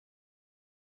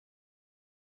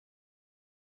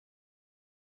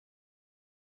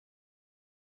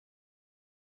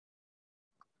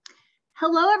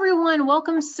Hello, everyone.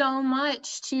 Welcome so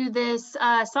much to this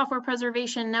Software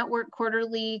Preservation Network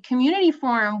Quarterly Community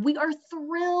Forum. We are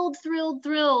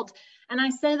thrilled. And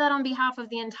I say that on behalf of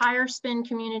the entire SPN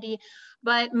community,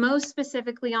 but most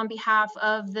specifically on behalf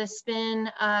of the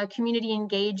SPN Community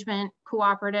Engagement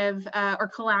Cooperative or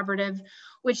Collaborative,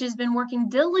 which has been working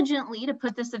diligently to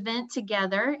put this event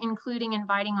together, including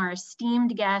inviting our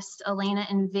esteemed guests, Elena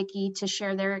and Vicky, to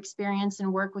share their experience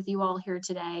and work with you all here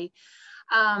today.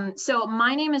 So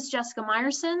my name is Jessica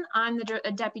Meyerson. I'm the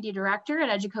Deputy Director at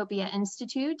Educopia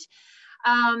Institute.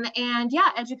 And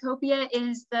yeah, Educopia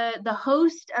is the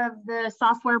host of the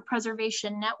Software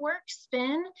Preservation Network,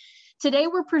 SPN. Today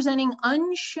we're presenting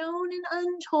Unshown and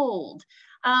Untold.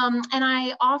 And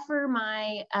I offer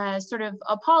my sort of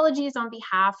apologies on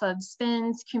behalf of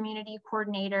SPN's community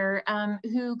coordinator,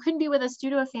 who couldn't be with us due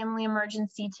to a family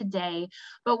emergency today,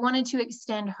 but wanted to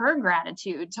extend her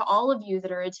gratitude to all of you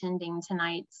that are attending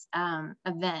tonight's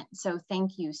event. So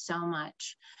thank you so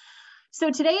much. So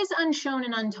today's Unshown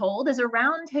and Untold is a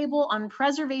roundtable on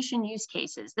preservation use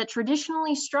cases that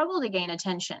traditionally struggle to gain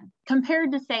attention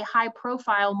compared to, say,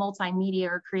 high-profile multimedia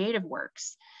or creative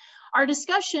works. Our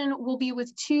discussion will be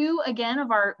with two, again,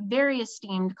 of our very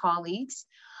esteemed colleagues,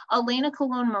 Elena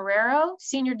Colón-Marrero,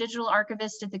 Senior Digital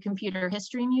Archivist at the Computer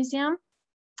History Museum,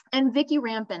 and Vicky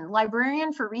Rampin,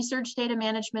 Librarian for Research Data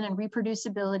Management and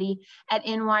Reproducibility at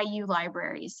NYU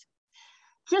Libraries.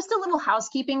 Just a little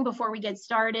housekeeping before we get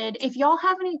started. If y'all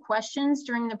have any questions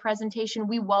during the presentation,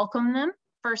 we welcome them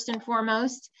first and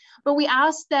foremost, but we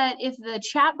ask that if the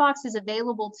chat box is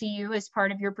available to you as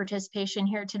part of your participation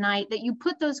here tonight, that you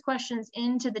put those questions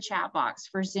into the chat box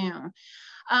for Zoom.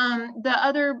 The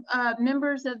other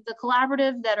members of the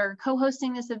collaborative that are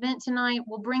co-hosting this event tonight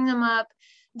will bring them up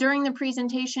during the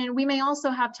presentation. We may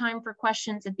also have time for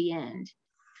questions at the end.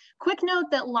 Quick note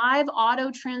that live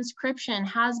auto transcription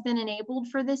has been enabled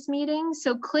for this meeting,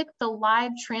 so click the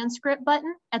live transcript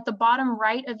button at the bottom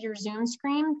right of your Zoom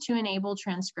screen to enable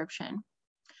transcription.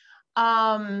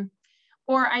 I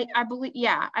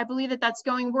believe that that's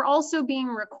going. We're also being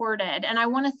recorded, and I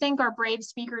want to thank our brave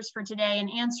speakers for today and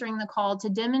answering the call to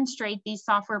demonstrate these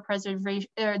software preservation,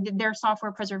 their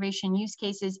software preservation use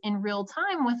cases in real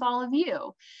time with all of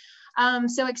you.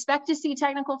 So expect to see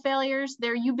technical failures.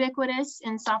 They're ubiquitous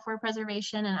in software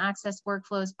preservation and access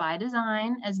workflows by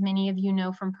design, as many of you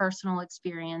know from personal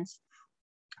experience.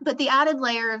 But the added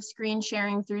layer of screen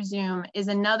sharing through Zoom is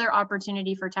another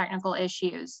opportunity for technical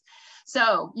issues.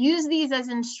 So use these as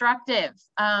instructive.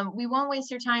 We won't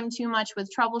waste your time too much with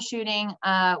troubleshooting.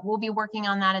 We'll be working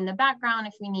on that in the background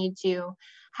if we need to.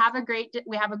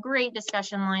 We have a great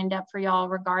discussion lined up for y'all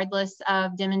regardless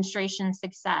of demonstration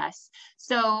success.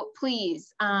 So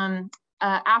please,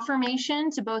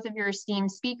 affirmation to both of your esteemed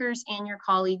speakers and your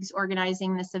colleagues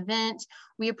organizing this event.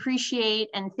 We appreciate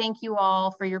and thank you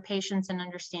all for your patience and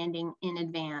understanding in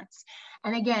advance.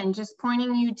 And again, just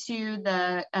pointing you to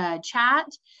the chat,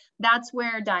 that's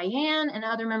where Diane and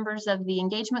other members of the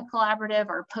Engagement Collaborative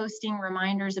are posting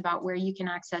reminders about where you can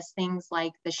access things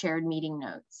like the shared meeting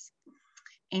notes.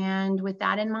 And with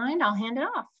that in mind, I'll hand it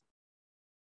off.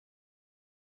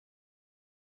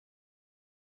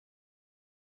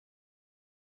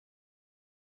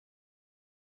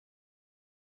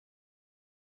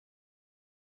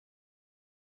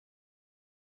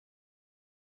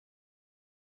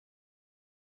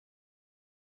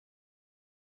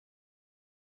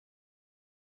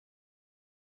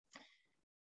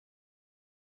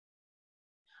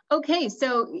 Okay,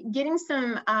 so getting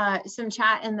some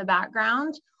chat in the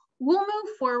background, we'll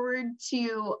move forward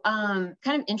to kind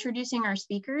of introducing our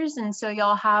speakers, and so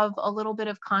y'all have a little bit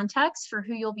of context for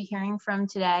who you'll be hearing from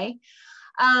today.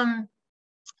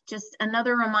 Just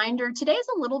another reminder, today is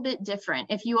a little bit different.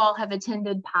 If you all have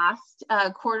attended past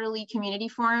quarterly community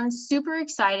forums, super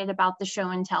excited about the show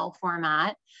and tell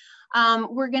format.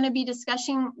 We're going to be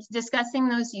discussing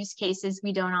those use cases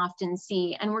we don't often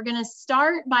see. And we're going to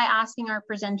start by asking our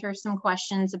presenters some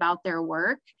questions about their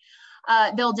work.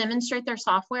 They'll demonstrate their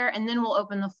software, and then we'll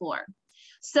open the floor.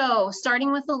 So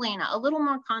starting with Elena, a little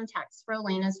more context for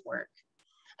Elena's work.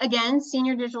 Again,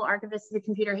 Senior Digital Archivist at the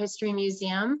Computer History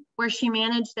Museum, where she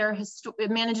manages their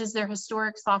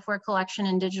historic software collection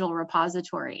and digital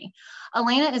repository.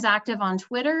 Elena is active on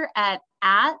Twitter at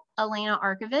Elena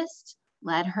Archivist.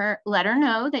 Let her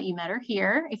know that you met her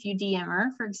here if you DM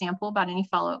her, for example, about any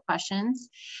follow-up questions.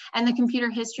 And the Computer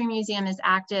History Museum is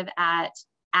active at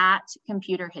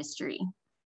Computer History.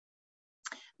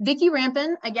 Vicky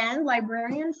Rampin, again,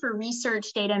 librarian for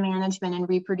research, data management, and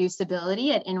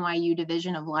reproducibility at NYU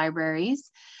Division of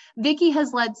Libraries. Vicky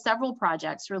has led several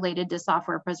projects related to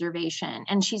software preservation,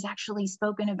 and she's actually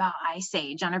spoken about Ice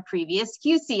Age on a previous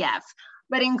QCF,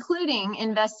 but including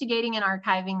investigating and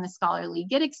archiving the scholarly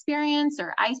Git experience,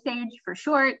 or Ice Age for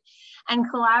short, and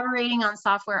collaborating on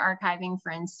software archiving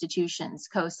for institutions,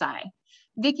 COSI.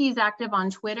 Vicky is active on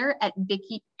Twitter at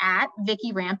Vicky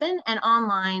Rampin and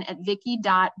online at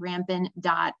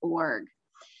vicky.rampin.org.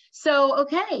 So,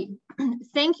 okay,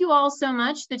 thank you all so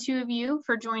much, the two of you,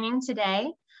 for joining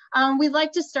today. We'd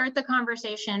like to start the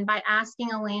conversation by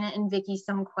asking Elena and Vicky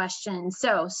some questions.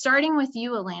 So, starting with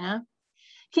you, Elena,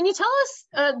 can you tell us,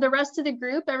 the rest of the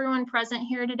group, everyone present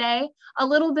here today, a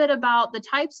little bit about the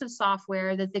types of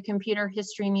software that the Computer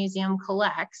History Museum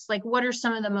collects? Like, what are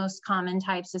some of the most common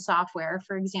types of software,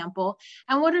 for example,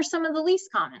 and what are some of the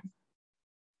least common?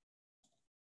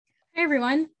 Hi,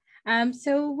 everyone.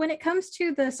 So when it comes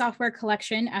to the software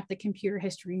collection at the Computer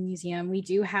History Museum, we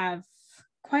do have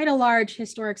quite a large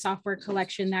historic software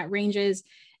collection that ranges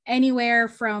anywhere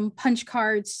from punch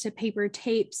cards to paper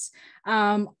tapes,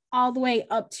 all the way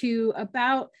up to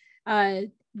about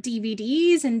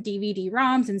DVDs and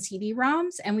DVD-ROMs and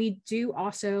CD-ROMs. And we do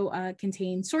also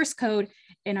contain source code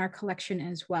in our collection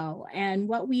as well. And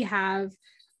what we have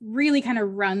really kind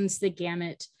of runs the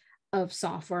gamut of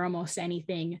software, almost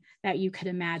anything that you could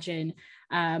imagine,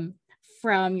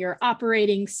 from your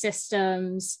operating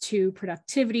systems to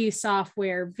productivity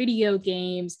software, video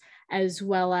games, as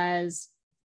well as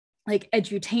like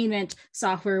edutainment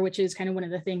software, which is kind of one of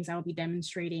the things I'll be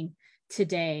demonstrating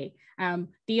today.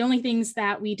 The only things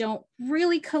that we don't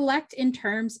really collect in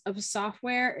terms of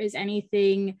software is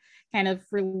anything kind of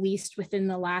released within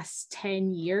the last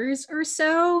 10 years or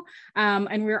so.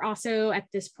 And we're also at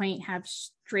this point have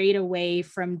strayed away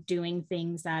from doing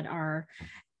things that are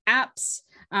apps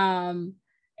and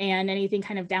anything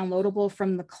kind of downloadable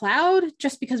from the cloud,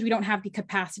 just because we don't have the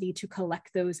capacity to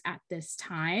collect those at this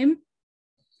time.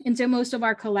 And so most of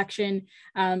our collection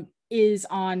is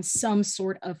on some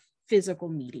sort of physical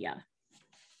media.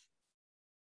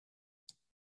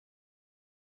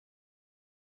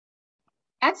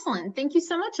 Excellent. Thank you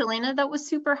so much, Elena. That was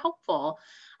super helpful.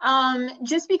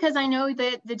 Just because I know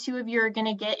that the two of you are going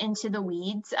to get into the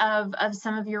weeds of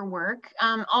some of your work,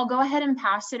 I'll go ahead and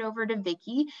pass it over to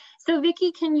Vicky. So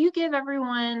Vicky, can you give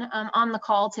everyone on the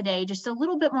call today just a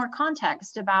little bit more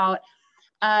context about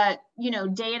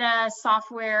data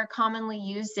software commonly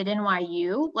used at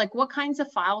NYU? Like, what kinds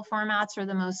of file formats are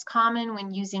the most common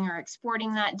when using or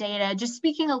exporting that data? Just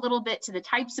speaking a little bit to the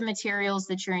types of materials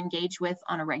that you're engaged with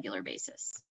on a regular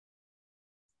basis.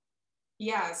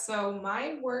 Yeah, so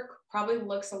my work probably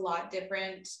looks a lot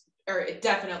different, or it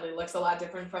definitely looks a lot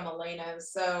different from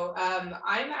Elena's. So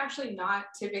I'm actually not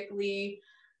typically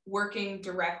working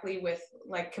directly with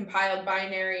like compiled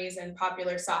binaries and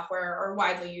popular software or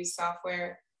widely used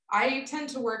software. I tend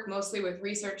to work mostly with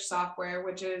research software,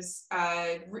 which is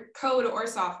code or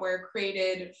software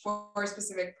created for a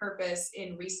specific purpose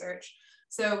in research.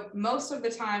 So most of the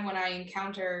time when I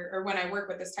encounter or when I work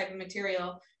with this type of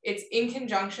material, it's in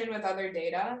conjunction with other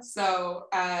data. So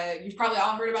you've probably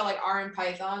all heard about like R and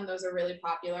Python. Those are really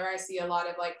popular. I see a lot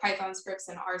of like Python scripts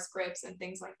and R scripts and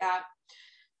things like that.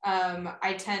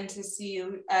 I tend to see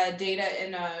data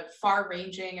in a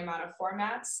far-ranging amount of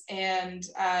formats. And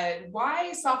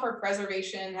why software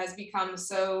preservation has become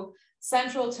so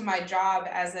central to my job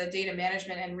as a data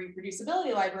management and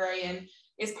reproducibility librarian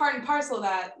is part and parcel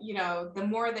that, the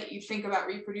more that you think about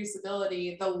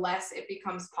reproducibility, the less it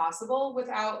becomes possible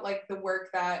without like the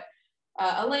work that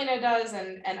Elena does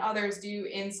and others do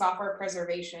in software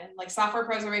preservation. Like software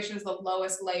preservation is the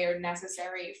lowest layer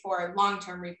necessary for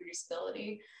long-term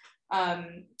reproducibility.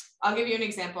 I'll give you an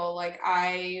example. Like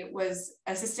I was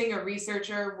assisting a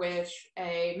researcher with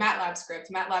a MATLAB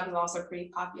script. MATLAB is also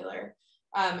pretty popular.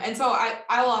 And so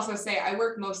I will also say I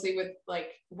work mostly with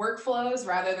like workflows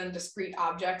rather than discrete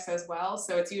objects as well.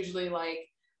 So it's usually like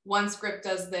one script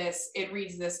does this, it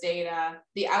reads this data,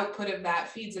 the output of that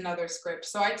feeds another script.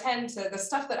 So I tend to, the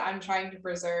stuff that I'm trying to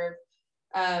preserve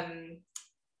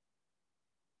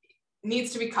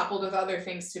needs to be coupled with other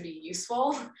things to be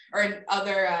useful or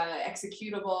other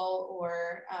executable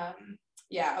or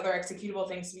other executable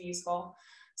things to be useful.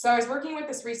 So I was working with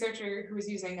this researcher who was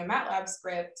using a MATLAB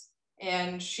script,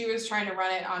 and she was trying to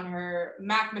run it on her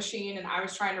Mac machine and I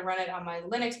was trying to run it on my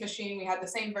Linux machine. We had the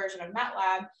same version of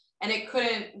MATLAB and it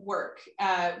couldn't work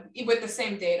with the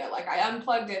same data. Like I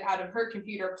unplugged it out of her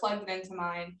computer, plugged it into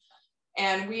mine.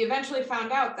 And we eventually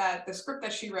found out that the script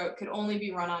that she wrote could only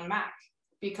be run on Mac.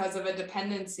 because of a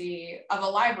dependency of a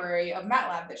library of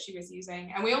MATLAB that she was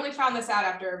using. And we only found this out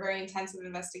after a very intensive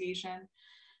investigation.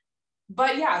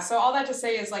 But yeah, so all that to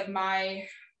say is like my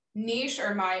niche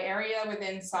or my area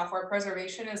within software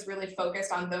preservation is really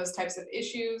focused on those types of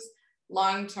issues,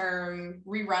 long-term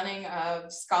rerunning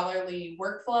of scholarly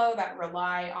workflow that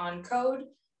rely on code,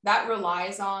 that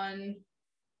relies on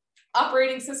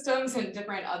operating systems and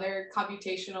different other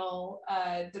computational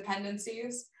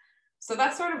dependencies. So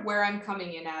that's sort of where I'm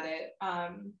coming in at it.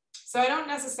 So I don't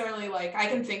necessarily like, I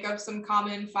can think of some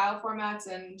common file formats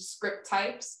and script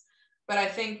types, but I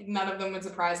think none of them would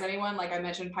surprise anyone. Like I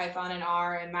mentioned, Python and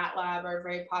R and MATLAB are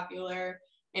very popular.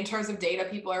 In terms of data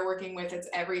people are working with, it's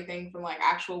everything from like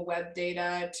actual web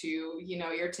data to, you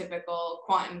know, your typical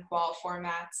quant and qual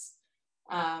formats.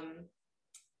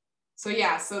 So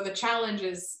yeah, so the challenge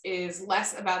is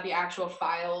less about the actual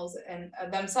files and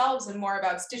themselves and more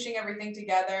about stitching everything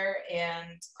together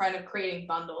and kind of creating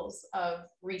bundles of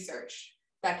research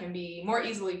that can be more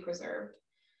easily preserved.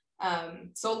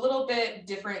 So a little bit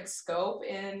different scope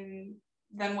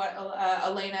than what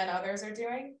Elena and others are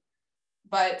doing,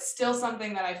 but still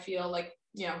something that I feel like,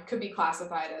 you know, could be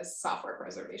classified as software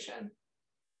preservation.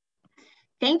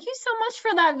 Thank you so much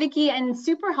for that, Vicky, and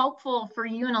super helpful for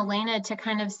you and Elena to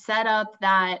kind of set up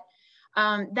that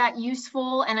that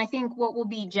useful and I think what will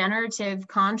be generative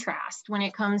contrast when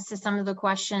it comes to some of the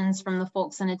questions from the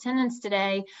folks in attendance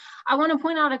today. I want to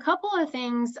point out a couple of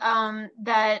things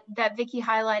that Vicky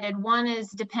highlighted. One is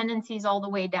dependencies all the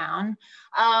way down.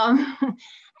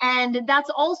 And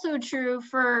that's also true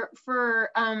for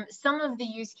some of the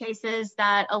use cases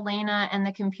that Elena and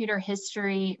the Computer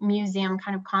History Museum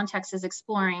kind of context is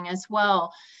exploring as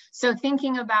well. So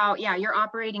thinking about, yeah, your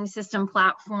operating system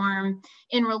platform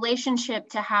in relationship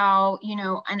to how, you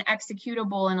know, an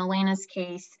executable in Elena's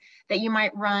case that you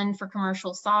might run for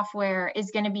commercial software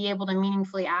is going to be able to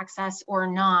meaningfully access or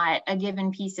not a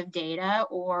given piece of data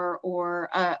or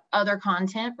other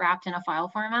content wrapped in a file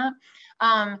format.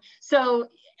 So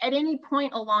at any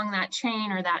point along that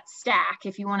chain or that stack,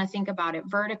 if you want to think about it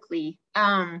vertically,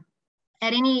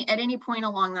 at any point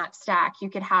along that stack, you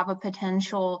could have a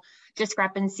potential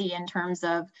discrepancy in terms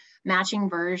of matching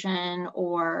version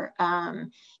or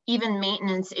even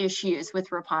maintenance issues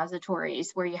with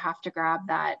repositories where you have to grab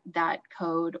that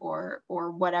code or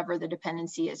whatever the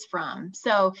dependency is from.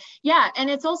 So yeah, and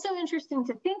it's also interesting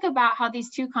to think about how these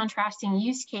two contrasting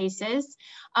use cases,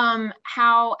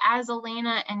 how as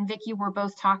Elena and Vicky were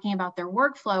both talking about their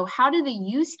workflow, how do the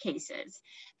use cases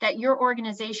that your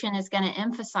organization is going to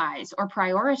emphasize or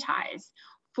prioritize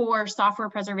for software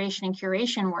preservation and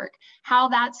curation work, how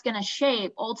that's going to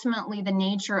shape ultimately the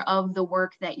nature of the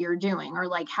work that you're doing, or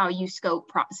like how you scope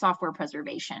software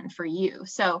preservation for you.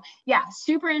 So yeah,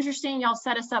 super interesting. Y'all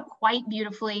set us up quite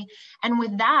beautifully. And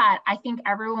with that, I think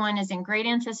everyone is in great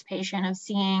anticipation of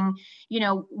seeing, you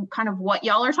know, kind of what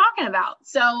y'all are talking about.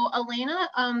 So Elena,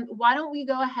 why don't we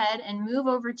go ahead and move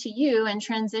over to you and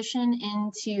transition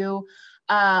into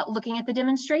looking at the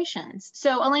demonstrations.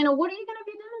 So Elena, what are you going to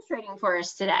be demonstrating for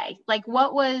us today? Like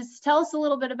tell us a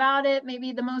little bit about it,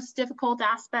 maybe the most difficult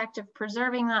aspect of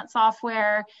preserving that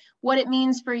software, what it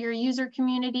means for your user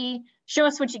community. Show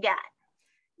us what you got.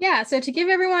 Yeah, so to give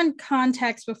everyone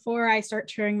context before I start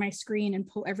sharing my screen and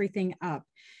pull everything up,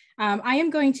 I am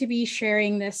going to be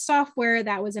sharing this software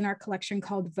that was in our collection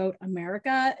called Vote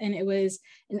America, and it was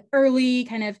an early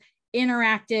kind of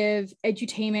interactive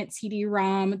edutainment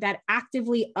CD-ROM that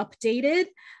actively updated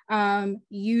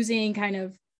using kind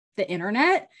of the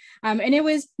internet. And it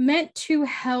was meant to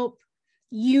help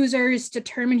users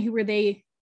determine who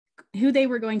they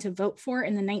were going to vote for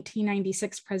in the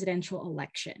 1996 presidential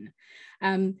election.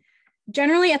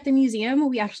 Generally at the museum,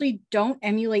 we actually don't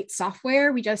emulate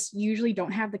software. We just usually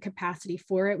don't have the capacity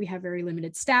for it. We have very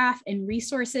limited staff and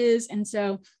resources. And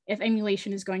so if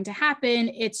emulation is going to happen,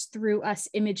 it's through us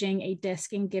imaging a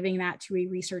disk and giving that to a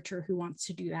researcher who wants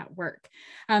to do that work.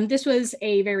 This was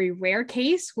a very rare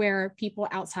case where people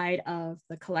outside of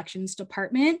the collections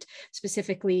department,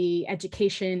 specifically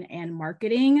education and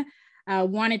marketing,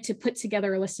 wanted to put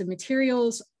together a list of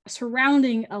materials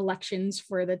surrounding elections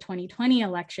for the 2020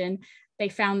 election. They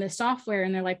found this software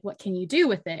and they're like, what can you do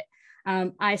with it?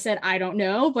 I said, I don't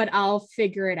know, but I'll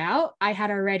figure it out. I had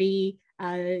already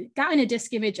gotten a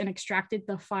disk image and extracted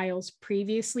the files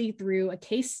previously through a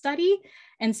case study.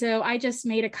 And so I just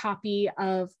made a copy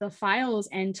of the files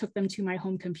and took them to my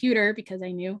home computer because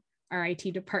I knew our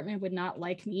IT department would not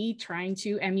like me trying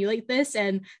to emulate this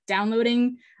and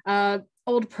downloading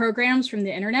old programs from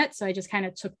the internet. So I just kind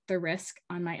of took the risk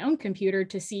on my own computer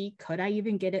to see, could I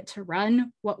even get it to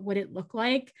run? What would it look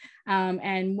like?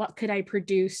 And what could I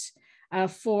produce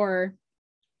for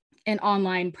an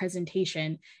online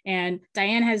presentation. And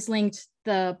Diane has linked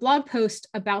the blog post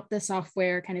about the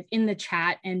software kind of in the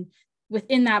chat. And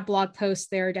within that blog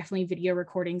post, there are definitely video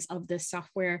recordings of this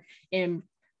software in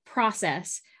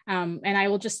process. And I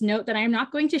will just note that I am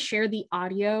not going to share the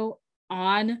audio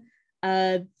on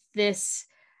this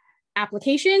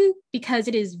application because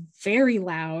it is very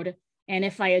loud. And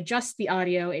if I adjust the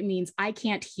audio, it means I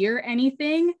can't hear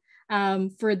anything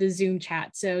for the Zoom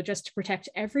chat. So just to protect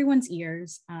everyone's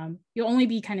ears, you'll only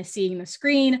be kind of seeing the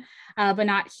screen, but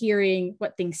not hearing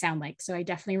what things sound like. So I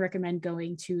definitely recommend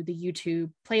going to the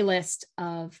YouTube playlist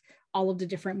of all of the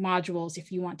different modules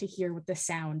if you want to hear what the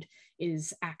sound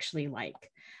is actually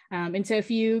like. And so if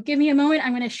you give me a moment,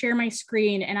 I'm going to share my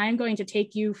screen and I'm going to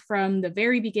take you from the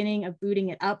very beginning of booting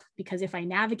it up, because if I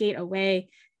navigate away,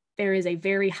 there is a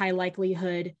very high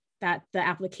likelihood that the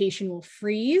application will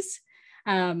freeze.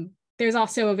 There's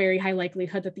also a very high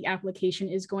likelihood that the application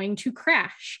is going to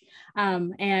crash.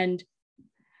 And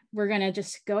we're going to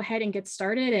just go ahead and get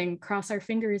started and cross our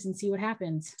fingers and see what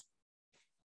happens.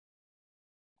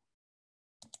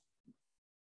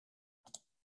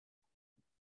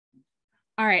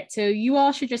 All right, so you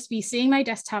all should just be seeing my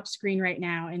desktop screen right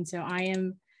now. And so I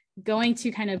am going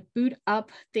to kind of boot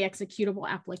up the executable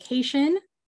application.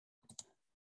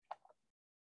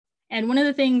 And one of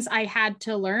the things I had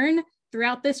to learn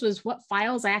throughout this was what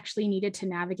files I actually needed to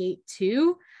navigate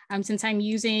to. Since I'm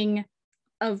using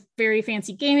a very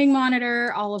fancy gaming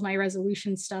monitor, all of my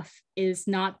resolution stuff is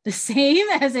not the same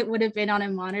as it would have been on a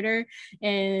monitor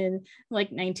in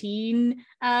like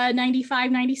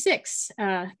 1995, 96,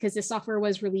 because this software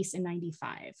was released in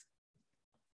 95.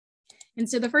 And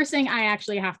so the first thing I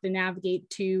actually have to navigate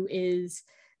to is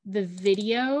the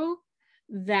video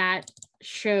that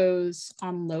shows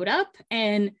on load up.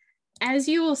 And as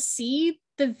you will see,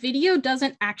 the video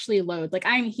doesn't actually load. Like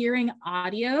I'm hearing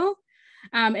audio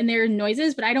and there are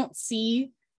noises, but I don't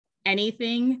see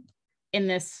anything in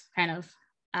this kind of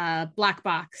black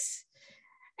box.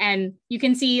 And you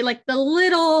can see like the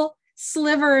little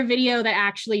sliver of video that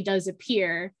actually does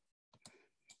appear.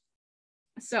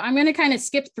 So I'm going to kind of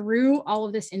skip through all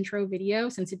of this intro video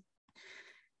since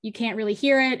you can't really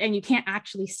hear it and you can't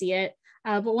actually see it.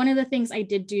 But one of the things I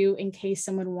did do in case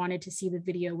someone wanted to see the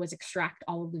video was extract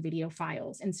all of the video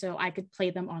files. And so I could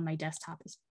play them on my desktop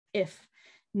if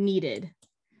needed.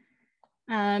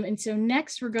 And so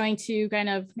next we're going to kind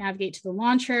of navigate to the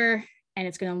launcher and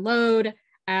it's going to load.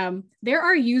 There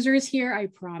are users here, I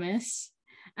promise.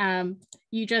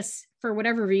 You just, for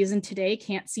whatever reason today,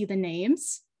 can't see the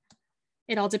names.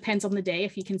 It all depends on the day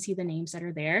if you can see the names that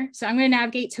are there. So I'm going to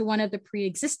navigate to one of the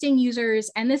pre-existing users.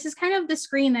 And this is kind of the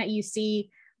screen that you see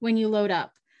when you load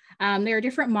up. There are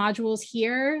different modules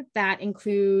here that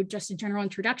include just a general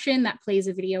introduction that plays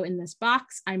a video in this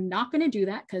box. I'm not going to do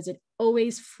that because it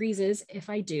always freezes if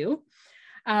I do.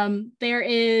 There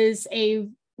is a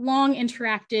long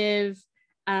interactive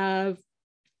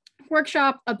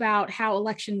workshop about how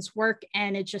elections work,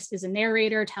 and it just is a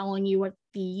narrator telling you what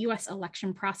the US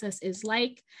election process is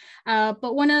like.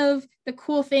 But one of the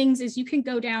cool things is you can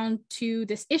go down to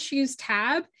this issues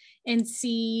tab and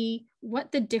see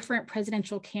what the different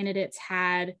presidential candidates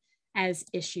had as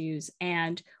issues.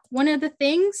 And one of the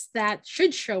things that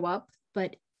should show up,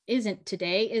 but isn't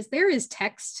today, is there is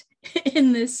text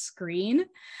in this screen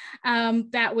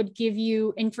that would give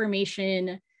you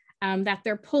information that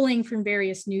they're pulling from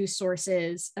various news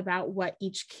sources about what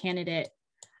each candidate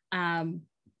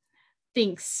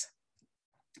thinks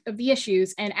of the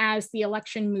issues. And as the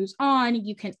election moves on,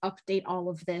 you can update all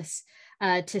of this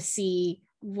to see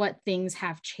what things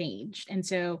have changed. And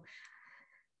so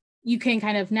you can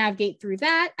kind of navigate through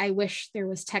that. I wish there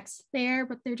was text there,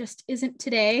 but there just isn't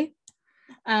today.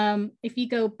 If you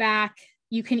go back,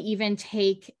 you can even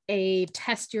take a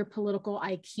test your political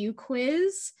IQ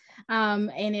quiz.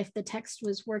 And if the text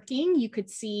was working, you could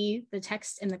see the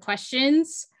text in the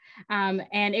questions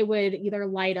and it would either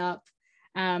light up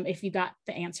if you got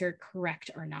the answer correct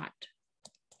or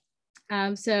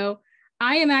not. So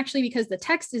I am actually, because the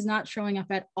text is not showing up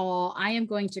at all, I am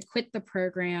going to quit the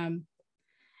program.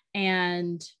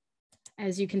 And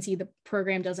as you can see, the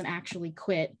program doesn't actually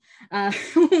quit,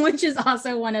 which is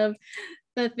also one of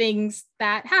the things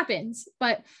that happens.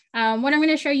 But what I'm going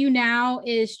to show you now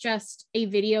is just a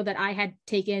video that I had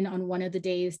taken on one of the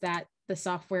days that the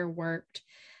software worked.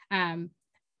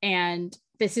 And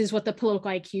this is what the political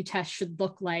IQ test should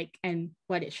look like and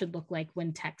what it should look like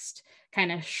when text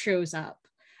kind of shows up.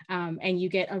 And you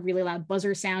get a really loud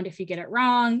buzzer sound if you get it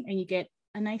wrong, and you get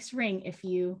a nice ring if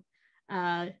you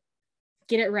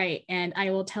get it right. And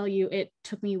I will tell you, it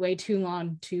took me way too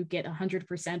long to get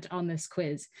 100% on this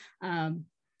quiz.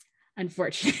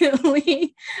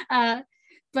 unfortunately.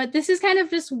 But this is kind of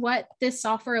just what this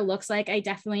software looks like. I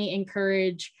definitely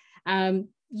encourage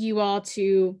you all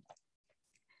to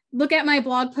look at my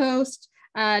blog post,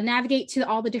 navigate to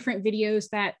all the different videos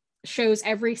that shows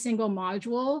every single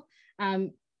module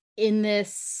in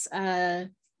this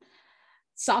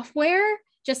software,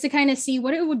 just to kind of see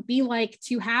what it would be like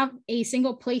to have a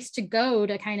single place to go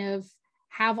to kind of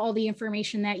have all the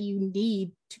information that you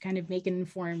need to kind of make an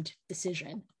informed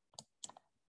decision.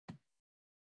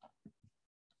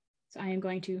 So I am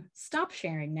going to stop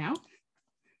sharing now.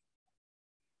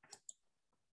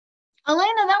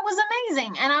 Elena, that was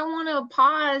amazing. And I want to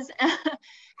pause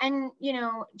and,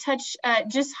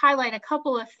 just highlight a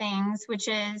couple of things, which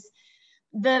is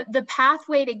the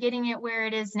pathway to getting it where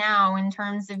it is now in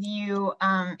terms of you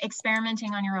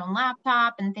experimenting on your own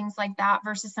laptop and things like that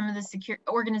versus some of the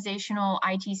organizational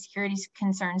IT security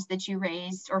concerns that you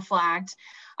raised or flagged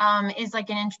is like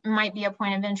might be a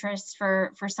point of interest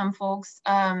for some folks.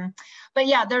 But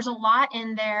yeah, there's a lot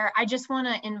in there. I just want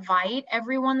to invite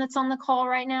everyone that's on the call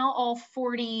right now, all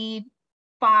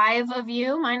 45 of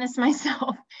you minus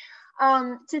myself,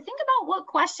 to think about what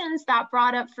questions that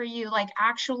brought up for you, like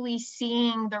actually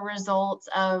seeing the results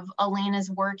of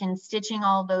Elena's work and stitching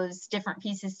all those different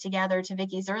pieces together, to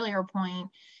Vicky's earlier point,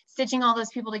 stitching all those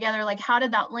people together, like how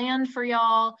did that land for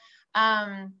y'all?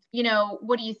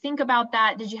 What do you think about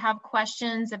that? Did you have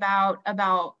questions about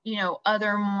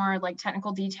other more like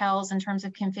technical details in terms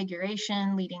of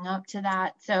configuration leading up to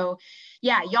that? So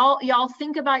yeah, y'all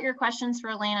think about your questions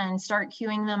for Elena and start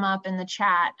queuing them up in the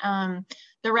chat.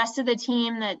 The rest of the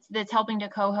team that's helping to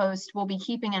co-host will be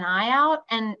keeping an eye out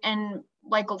and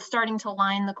like starting to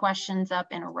line the questions up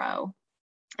in a row.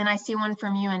 And I see one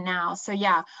from you and now. So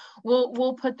yeah,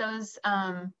 we'll put those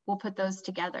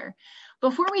together.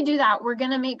 Before we do that, we're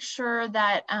going to make sure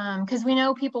that, because we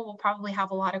know people will probably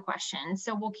have a lot of questions,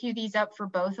 so we'll queue these up for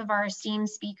both of our esteemed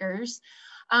speakers.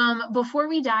 Before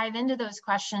we dive into those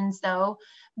questions though,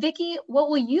 Vicky, what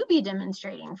will you be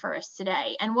demonstrating for us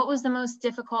today? And what was the most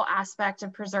difficult aspect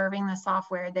of preserving the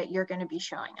software that you're going to be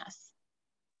showing us?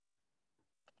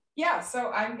 Yeah,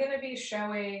 so I'm going to be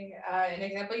showing an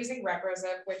example using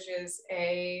Reproducibility, which is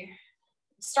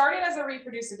started as a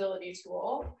reproducibility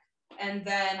tool. And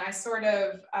then I sort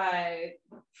of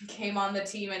came on the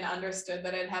team and understood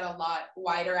that it had a lot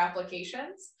wider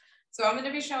applications. So I'm going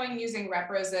to be showing using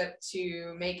Reproducibility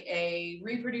to make a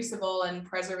reproducible and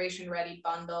preservation-ready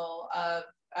bundle of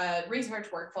research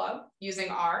workflow using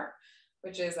R,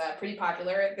 which is pretty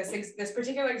popular. This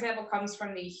particular example comes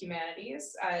from the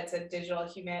humanities. It's a digital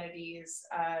humanities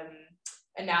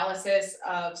analysis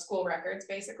of school records,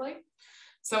 basically.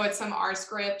 So it's some R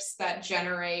scripts that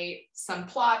generate some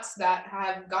plots that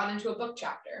have gone into a book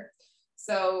chapter.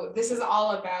 So this is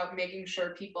all about making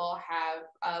sure people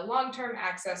have long-term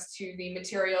access to the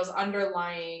materials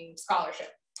underlying scholarship.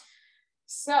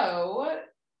 So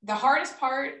the hardest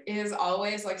part is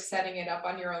always like setting it up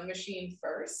on your own machine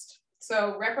first.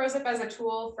 So Reproducibility as a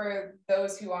tool, for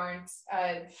those who aren't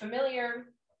familiar,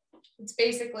 it's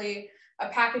basically a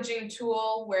packaging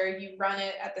tool where you run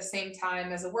it at the same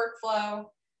time as a workflow.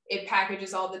 It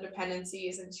packages all the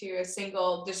dependencies into a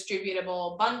single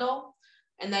distributable bundle.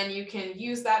 And then you can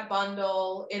use that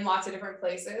bundle in lots of different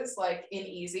places, like in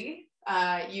Easy.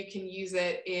 You can use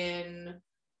it in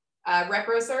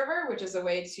Repro Server, which is a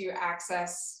way to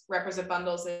access Reproducibility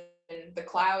bundles in the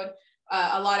cloud.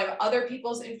 A lot of other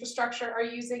people's infrastructure are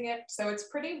using it. So it's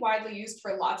pretty widely used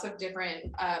for lots of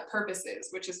different purposes,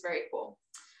 which is very cool.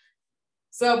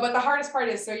 So, but the hardest part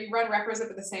is, so you run Reproducibility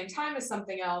at the same time as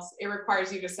something else, it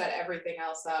requires you to set everything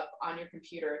else up on your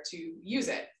computer to use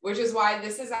it, which is why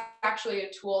this is actually a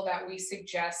tool that we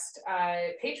suggest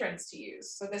patrons to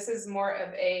use. So this is more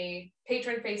of a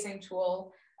patron-facing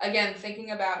tool. Again,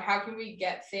 thinking about how can we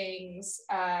get things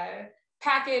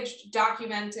packaged,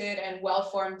 documented, and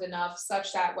well-formed enough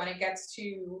such that when it gets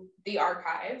to the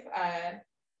archive,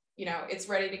 it's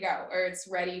ready to go, or it's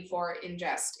ready for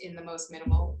ingest in the most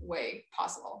minimal way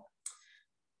possible.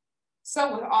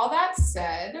 So with all that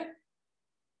said,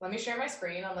 let me share my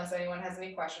screen unless anyone has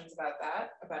any questions about that,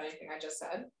 about anything I just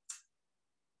said.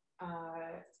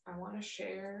 I want to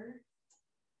share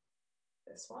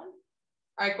this one.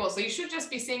 All right, cool. So you should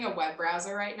just be seeing a web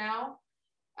browser right now.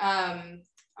 I'm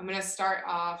going to start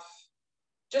off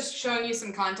just showing you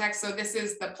some context. So this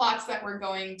is the plots that we're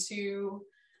going to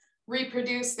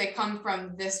reproduce. They come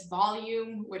from this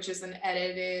volume, which is an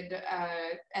edited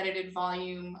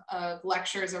volume of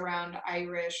lectures around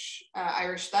Irish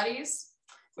studies,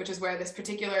 which is where this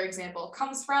particular example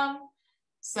comes from.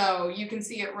 So you can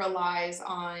see it relies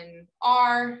on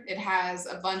R. It has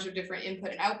a bunch of different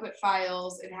input and output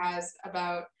files. It has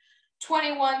about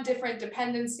 21 different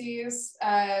dependencies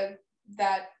that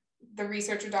the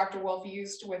researcher, Dr. Wolf,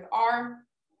 used with R.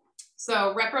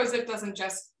 So ReproZip doesn't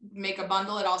just make a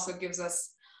bundle, it also gives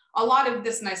us a lot of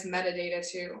this nice metadata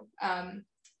too.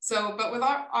 But with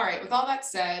all that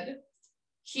said,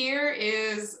 here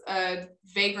is a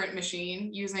vagrant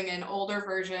machine using an older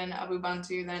version of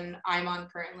Ubuntu than I'm on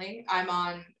currently. I'm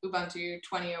on Ubuntu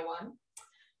 20.01.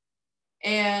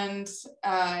 And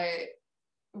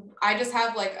I just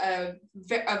have like a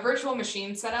virtual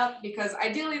machine set up, because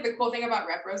ideally the cool thing about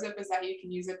ReproZip is that you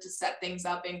can use it to set things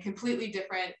up in completely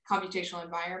different computational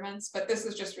environments, but this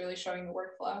is just really showing the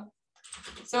workflow.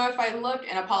 So if I look,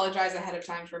 and apologize ahead of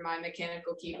time for my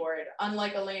mechanical keyboard,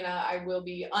 unlike Elena, I will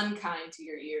be unkind to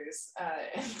your ears.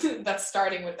 That's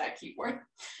starting with that keyboard.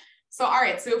 So all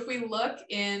right, so if we look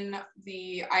in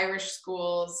the Irish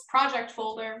Schools project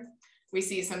folder, we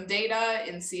see some data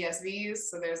in CSVs,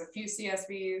 so there's a few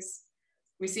CSVs.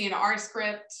 We see an R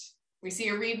script. We see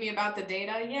a README about the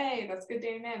data. Yay, that's good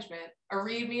data management. A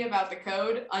README about the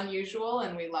code, unusual,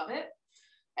 and we love it.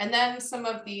 And then some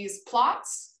of these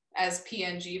plots as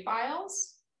PNG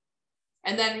files.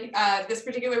 And then this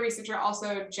particular researcher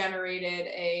also generated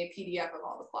a PDF of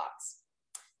all the plots.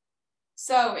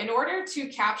 So in order to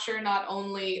capture not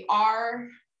only R,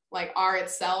 like R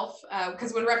itself,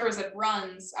 because when ReproZip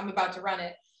runs, I'm about to run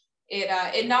it,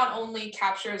 it not only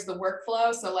captures the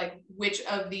workflow, so like which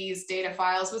of these data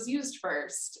files was used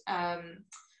first,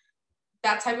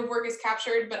 that type of work is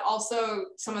captured, but also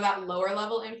some of that lower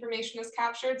level information is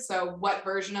captured. So what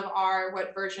version of R,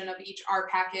 what version of each R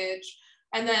package,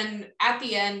 and then at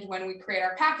the end, when we create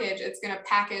our package, it's going to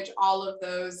package all of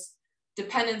those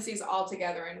dependencies all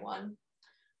together in one.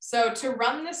 So to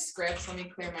run this script, let me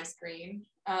clear my screen.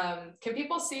 Can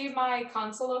people see my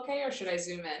console okay, or should I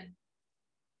zoom in?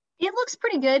 It looks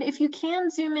pretty good. If you can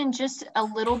zoom in just a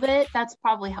little bit, that's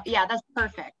probably, yeah, that's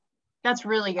perfect. That's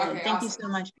really good. Okay, Thank awesome. you so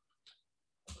much.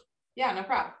 Yeah, no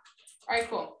problem. All right,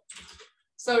 cool.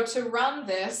 So to run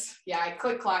this, yeah, I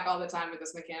click clack all the time with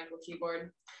this mechanical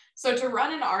keyboard. So to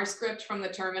run an R script from the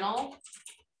terminal,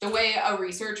 the way a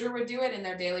researcher would do it in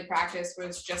their daily practice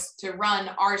was just to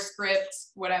run R script,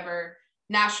 whatever,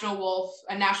 national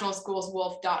schools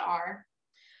wolf.r.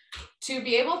 To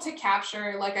be able to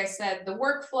capture, like I said, the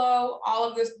workflow, all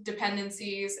of the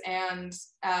dependencies, and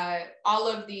all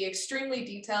of the extremely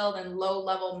detailed and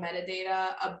low-level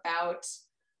metadata about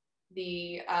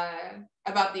the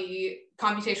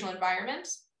computational environment,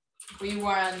 we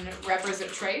run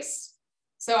ReproZip trace.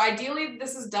 So ideally,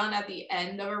 this is done at the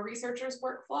end of a researcher's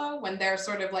workflow when they're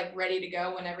sort of like ready to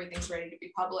go, when everything's ready to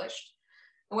be published.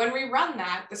 And when we run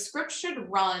that, the script should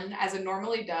run as it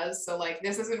normally does. So like,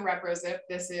 this isn't ReproZip,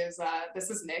 this is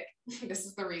Nick, this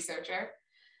is the researcher.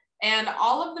 And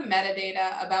all of the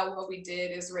metadata about what we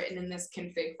did is written in this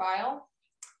config file.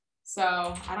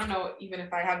 So I don't know even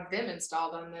if I have Vim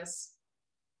installed on this.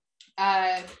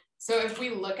 So if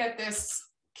we look at this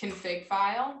config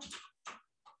file,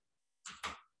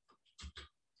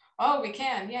 oh, we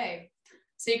can, yay.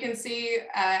 So you can see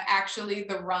actually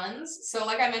the runs. So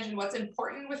like I mentioned, what's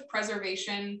important with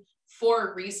preservation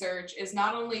for research is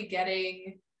not only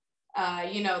getting,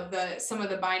 some of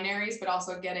the binaries, but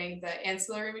also getting the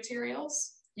ancillary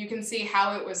materials. You can see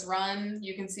how it was run.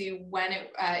 You can see when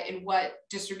it, in what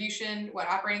distribution, what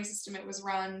operating system it was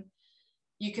run.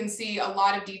 You can see a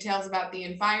lot of details about the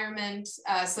environment.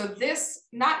 So this,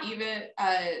 not even,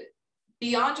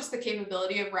 beyond just the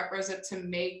capability of ReproZip to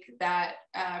make that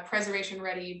preservation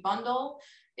ready bundle,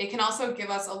 it can also give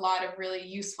us a lot of really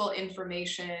useful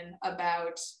information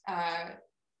about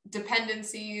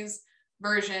dependencies,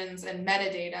 versions, and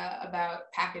metadata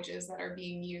about packages that are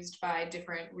being used by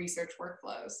different research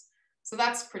workflows. So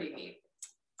that's pretty neat.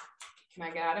 Can I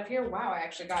get out of here? Wow, I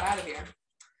actually got out of here.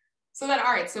 So then,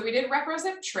 all right, so we did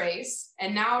ReproZip trace,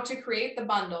 and now to create the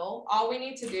bundle, all we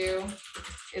need to do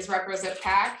is ReproZip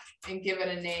pack and give it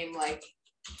a name like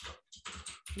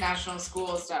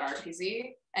nationalschools.rpz,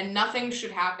 and nothing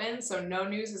should happen, so no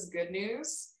news is good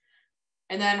news.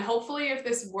 And then hopefully if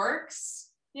this works,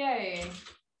 yay,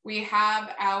 we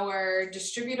have our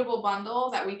distributable bundle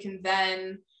that we can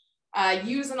then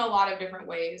use in a lot of different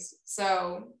ways.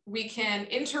 So we can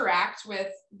interact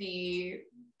with the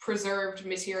preserved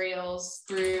materials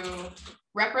through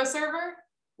ReproServer,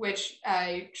 which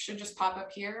should just pop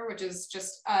up here, which is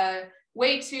just a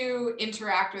way to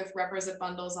interact with ReproZip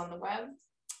bundles on the web.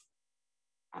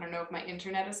 I don't know if my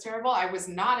internet is terrible. I was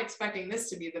not expecting this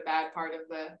to be the bad part of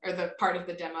the part of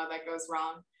the demo that goes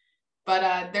wrong.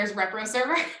 But there's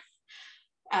ReproServer.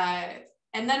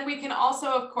 And then we can also,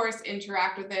 of course,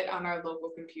 interact with it on our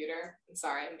local computer.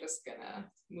 Sorry, I'm just gonna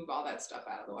move all that stuff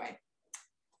out of the way.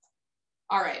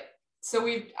 All right, so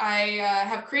I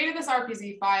have created this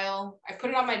RPZ file. I put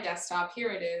it on my desktop.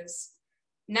 Here it is.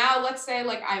 Now let's say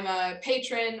like I'm a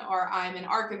patron or I'm an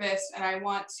archivist and I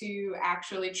want to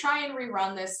actually try and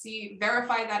rerun this,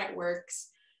 verify that it works,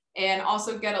 and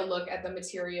also get a look at the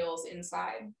materials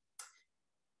inside.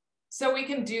 So we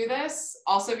can do this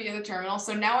also via the terminal.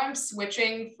 So now I'm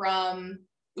switching from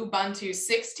Ubuntu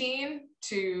 16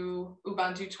 to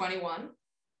Ubuntu 21.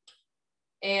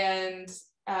 And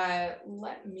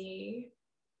let me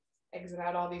exit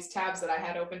out all these tabs that I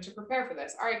had open to prepare for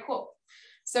this. All right, cool.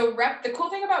 So the cool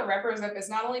thing about ReproZip is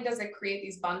not only does it create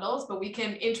these bundles, but we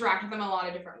can interact with them in a lot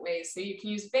of different ways. So you can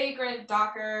use Vagrant,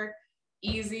 Docker,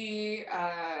 Easy,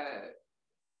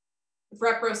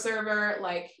 Repro server,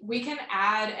 like we can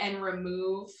add and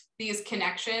remove these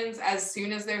connections as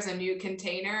soon as there's a new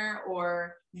container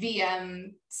or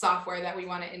VM software that we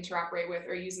want to interoperate with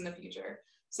or use in the future.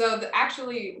 So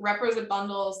actually ReproZip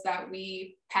bundles that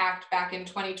we packed back in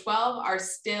 2012 are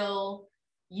still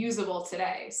usable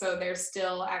today. So they're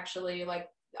still actually like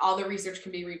all the research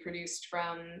can be reproduced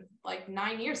from like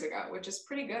 9 years ago, which is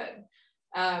pretty good.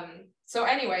 So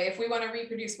anyway, if we want to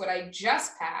reproduce what I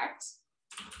just packed,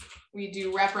 we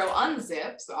do repro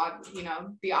unzip. So, you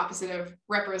know, the opposite of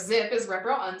repro zip is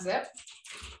repro unzip.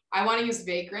 I want to use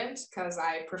Vagrant because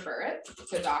I prefer it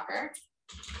to Docker.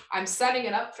 I'm setting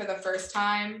it up for the first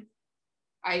time.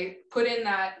 I put in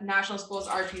that National Schools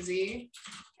RPZ,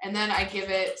 and then I give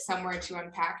it somewhere to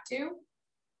unpack to.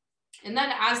 And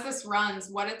then as this runs,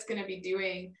 what it's going to be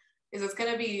doing is it's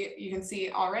going to be, you can see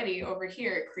already over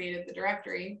here, it created the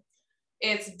directory.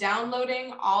 It's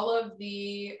downloading all of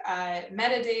the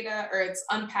metadata, or it's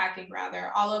unpacking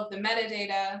rather, all of the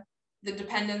metadata, the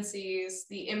dependencies,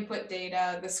 the input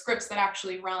data, the scripts that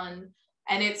actually run,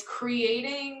 and it's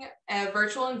creating a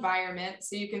virtual environment.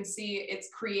 So you can see it's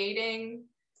creating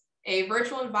a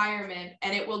virtual environment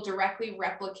and it will directly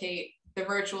replicate the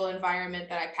virtual environment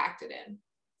that I packed it in.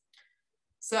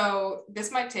 So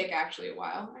this might take actually a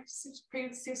while. It seems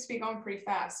to be going pretty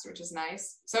fast, which is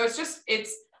nice. So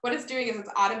what it's doing is it's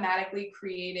automatically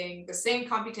creating the same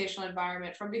computational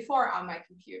environment from before on my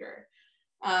computer.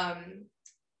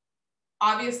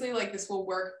 Obviously, like this will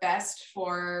work best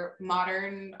for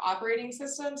modern operating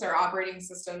systems or operating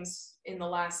systems in the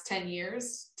last 10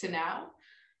 years to now.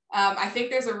 I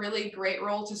think there's a really great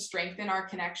role to strengthen our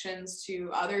connections to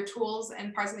other tools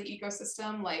and parts of the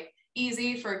ecosystem, like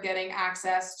Easy for getting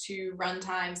access to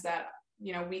runtimes that,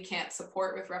 you know, we can't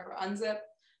support with repro unzip.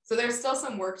 So there's still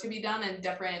some work to be done and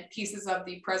different pieces of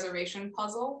the preservation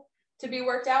puzzle to be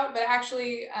worked out, but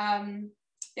actually,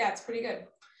 yeah, it's pretty good.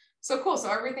 So cool,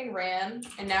 so everything ran,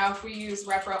 and now if we use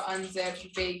repro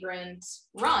unzip vagrant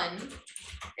run,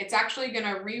 it's actually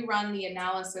gonna rerun the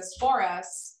analysis for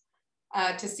us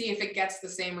to see if it gets the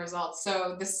same results.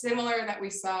 So the similar that we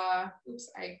saw, oops,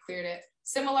 I cleared it.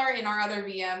 Similar in our other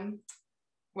VM,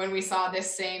 when we saw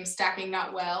this same stacking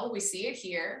not well, we see it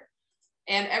here,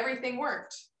 and everything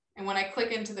worked. And when I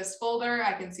click into this folder,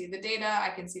 I can see the data, I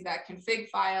can see that config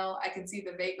file, I can see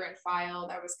the Vagrant file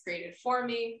that was created for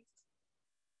me.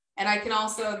 And I can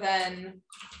also then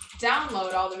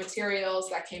download all the materials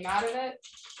that came out of it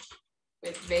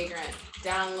with Vagrant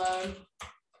download.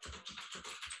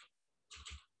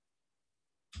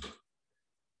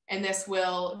 And this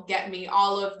will get me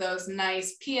all of those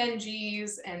nice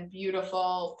PNGs and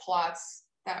beautiful plots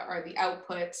that are the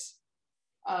output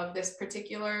of this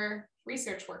particular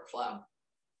research workflow.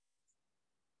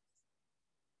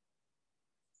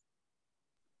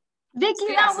 Vicky, so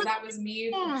yeah, that was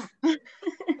me. Yeah.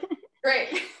 Great,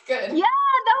 good. Yeah,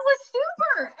 that was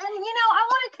super. And you know, I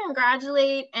want to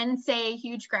congratulate and say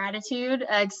huge gratitude,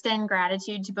 extend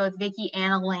gratitude to both Vicky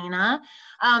and Elena.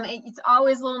 It's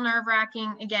always a little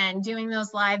nerve-wracking, again, doing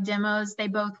those live demos. They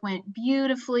both went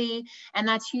beautifully, and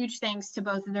that's huge thanks to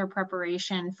both of their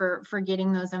preparation for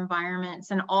getting those environments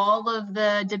and all of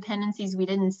the dependencies we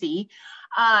didn't see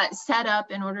set up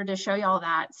in order to show y'all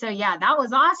that. So yeah, that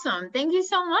was awesome. Thank you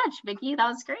so much, Vicky. That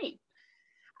was great.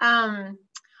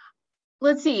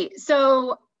 Let's see.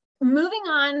 So moving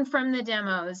on from the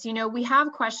demos, you know, we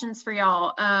have questions for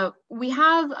y'all. We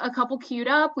have a couple queued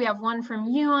up. We have one from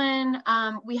Ewan.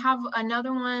 We have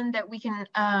another one that we can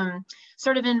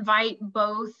sort of invite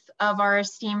both of our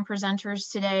esteemed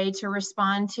presenters today to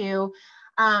respond to.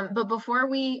 But before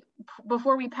we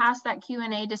pass that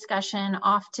Q&A discussion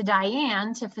off to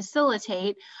Diane to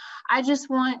facilitate, I just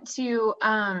want to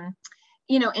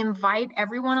invite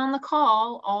everyone on the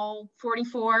call, all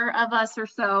 44 of us or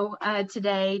so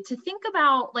today, to think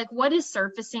about like what is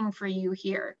surfacing for you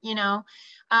here.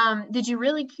 Did you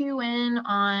really cue in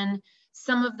on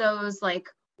some of those like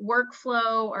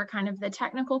workflow or kind of the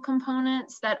technical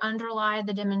components that underlie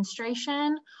the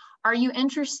demonstration? Are you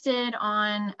interested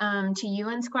on, to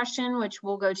Ewan's question, which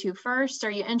we'll go to first, are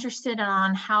you interested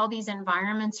on how these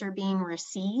environments are being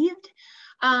received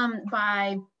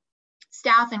by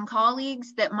staff and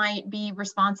colleagues that might be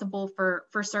responsible for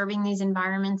serving these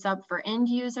environments up for end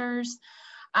users?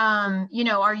 Do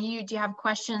you have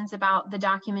questions about the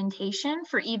documentation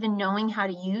for even knowing how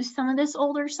to use some of this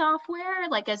older software,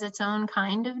 like as its own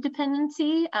kind of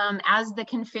dependency, as the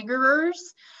configurers,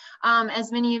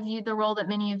 as many of you, the role that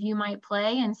many of you might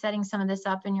play in setting some of this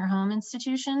up in your home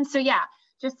institution? So yeah,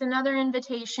 just another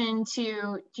invitation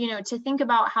to, to think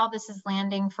about how this is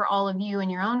landing for all of you in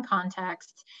your own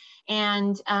context.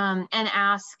 And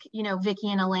ask,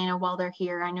 Vicky and Elena while they're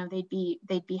here. I know they'd be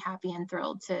happy and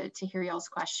thrilled to hear y'all's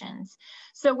questions.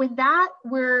 So with that,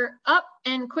 we're up.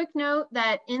 And quick note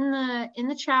that in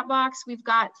the chat box, we've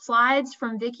got slides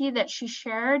from Vicky that she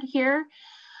shared here.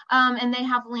 And they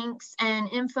have links and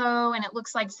info, and it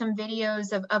looks like some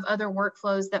videos of other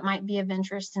workflows that might be of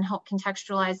interest and help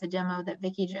contextualize the demo that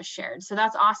Vicky just shared. So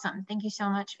that's awesome. Thank you so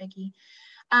much, Vicky.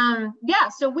 Yeah,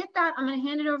 so with that, I'm going to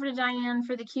hand it over to Diane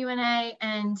for the Q&A,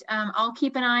 and I'll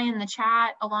keep an eye in the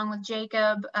chat along with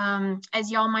Jacob as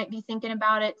y'all might be thinking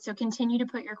about it. So continue to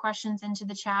put your questions into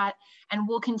the chat, and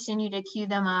we'll continue to queue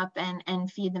them up and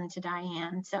feed them to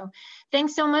Diane. So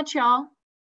thanks so much, y'all.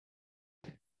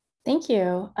 Thank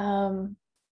you.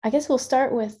 I guess we'll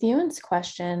start with Ewan's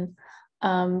question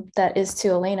that is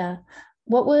to Elena.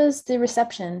 What was the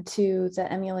reception to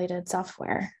the emulated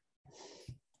software?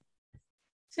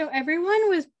 So everyone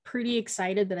was pretty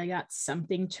excited that I got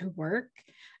something to work.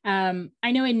 I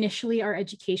know initially our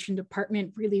education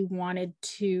department really wanted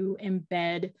to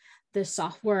embed the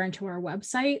software into our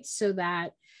website so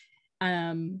that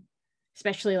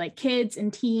especially like kids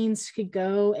and teens could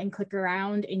go and click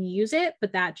around and use it,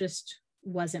 but that just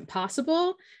wasn't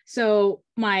possible. So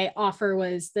my offer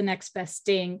was the next best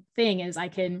thing is I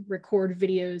can record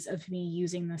videos of me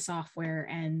using the software,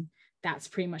 and that's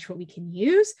pretty much what we can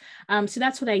use. So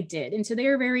that's what I did. And so they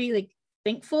were very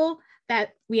thankful that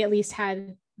we at least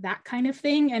had that kind of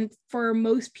thing. And for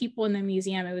most people in the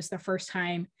museum, it was the first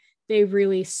time they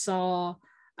really saw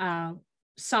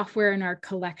software in our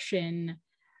collection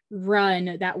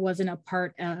run that wasn't a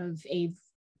part of a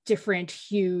different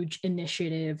huge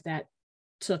initiative that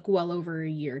took well over a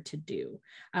year to do.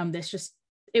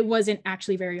 It wasn't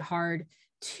actually very hard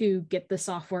to get the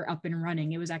software up and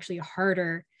running. It was actually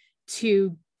harder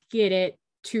to get it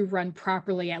to run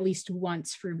properly at least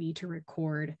once for me to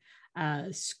record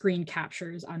screen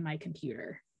captures on my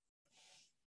computer.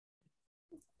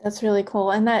 That's really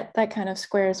cool. And that kind of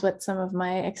squares with some of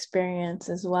my experience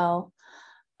as well.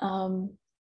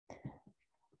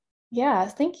 Yeah,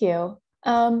 thank you.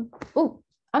 Oh,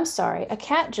 I'm sorry. A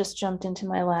cat just jumped into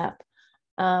my lap.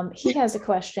 He has a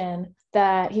question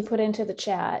that he put into the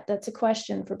chat. That's a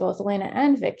question for both Elena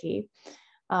and Vicky.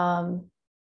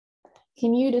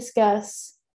 Can you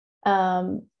discuss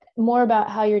more about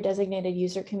how your designated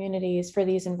user communities for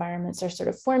these environments are sort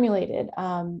of formulated?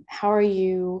 How are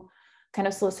you kind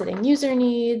of soliciting user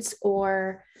needs,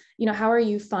 or how are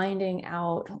you finding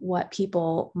out what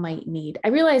people might need? I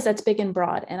realize that's big and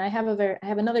broad, and I have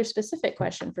another specific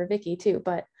question for Vicky too.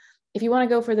 But if you want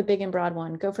to go for the big and broad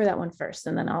one, go for that one first,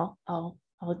 and then I'll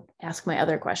ask my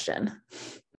other question.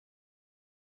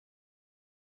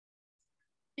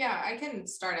 Yeah, I can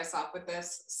start us off with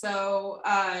this. So,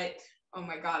 oh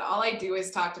my God, all I do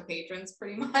is talk to patrons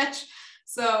pretty much.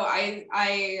 So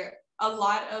a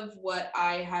lot of what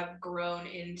I have grown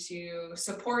into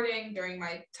supporting during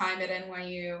my time at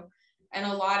NYU, and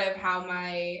a lot of how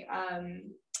my,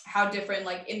 how different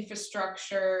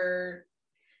infrastructure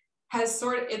has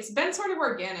it's been sort of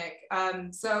organic.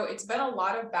 So it's been a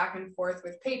lot of back and forth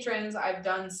with patrons. I've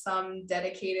done some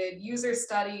dedicated user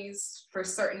studies for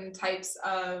certain types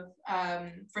of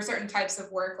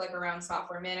work, like around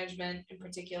software management in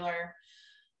particular.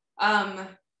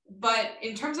 But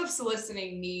in terms of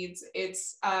soliciting needs,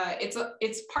 it's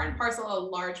part and parcel, a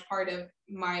large part of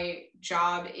my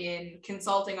job in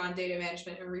consulting on data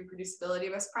management and reproducibility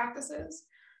best practices.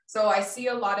 So I see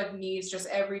a lot of needs just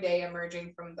every day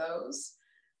emerging from those.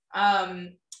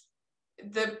 The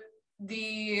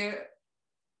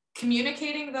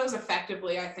communicating those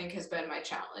effectively, I think, has been my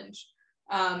challenge.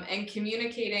 And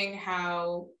communicating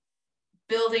how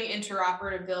building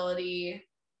interoperability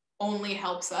only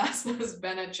helps us has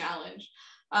been a challenge.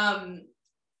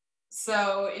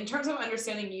 So in terms of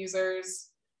understanding users,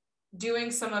 doing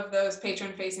some of those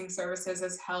patron-facing services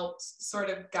has helped sort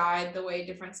of guide the way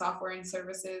different software and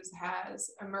services has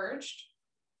emerged.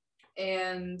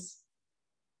 And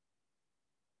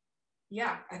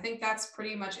yeah, I think that's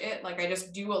pretty much it. Like, I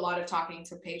just do a lot of talking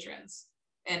to patrons,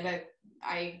 and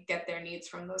I get their needs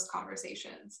from those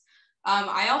conversations.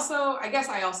 I guess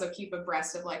I also keep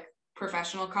abreast of like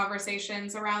professional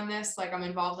conversations around this. Like, I'm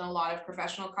involved in a lot of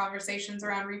professional conversations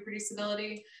around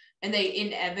reproducibility, and they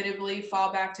inevitably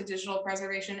fall back to digital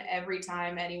preservation every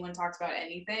time anyone talks about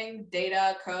anything,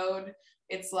 data, code.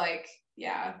 It's like,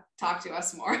 yeah, talk to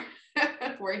us more.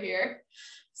 We're here.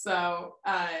 So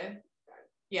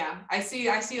yeah, I see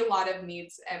a lot of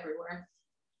needs everywhere.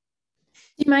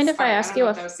 Do you mind if I ask you?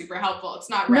 That was super helpful. It's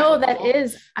not. No, that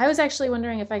is. I was actually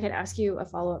wondering if I could ask you a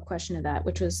follow-up question to that,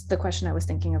 which was the question I was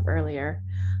thinking of earlier.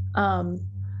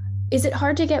 Is it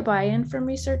hard to get buy-in from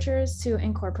researchers to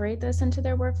incorporate this into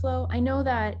their workflow? I know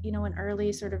that, in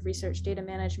early sort of research data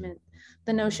management,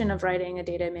 the notion of writing a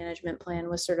data management plan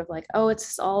was sort of like, oh,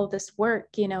 it's all this work,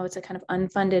 it's a kind of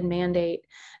unfunded mandate.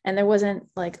 And there wasn't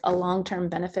like a long-term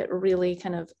benefit really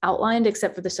kind of outlined,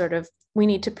 except for the sort of, we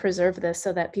need to preserve this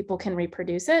so that people can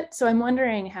reproduce it. So I'm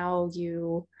wondering how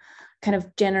you kind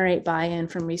of generate buy-in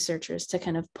from researchers to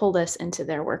kind of pull this into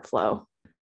their workflow.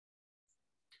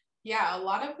 Yeah, a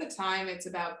lot of the time it's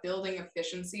about building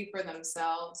efficiency for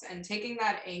themselves, and taking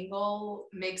that angle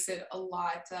makes it a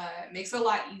lot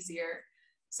easier.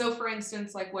 So for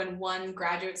instance, like when one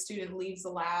graduate student leaves the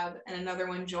lab and another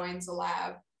one joins the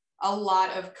lab, a lot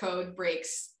of code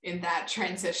breaks in that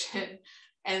transition.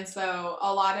 And so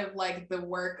a lot of like the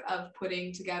work of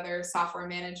putting together software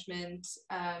management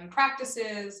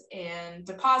practices and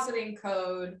depositing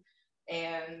code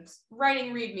and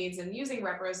writing readmes and using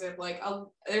Reproducibility, like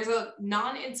there's a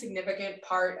non-insignificant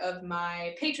part of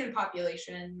my patron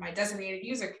population, my designated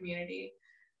user community,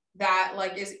 that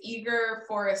like is eager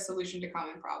for a solution to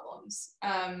common problems.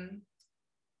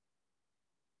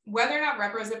 Whether or not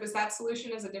Reproducibility is that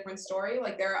solution is a different story.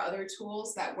 Like, there are other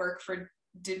tools that work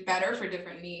better for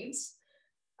different needs.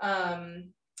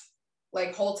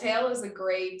 Like Wholetail is a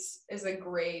great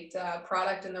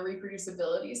product in the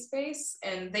reproducibility space,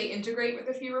 and they integrate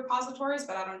with a few repositories,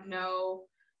 but I don't know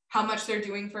how much they're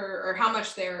doing or how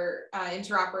much they're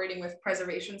interoperating with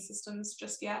preservation systems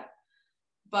just yet.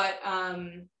 But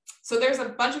so there's a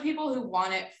bunch of people who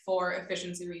want it for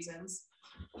efficiency reasons.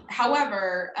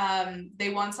 However, they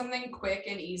want something quick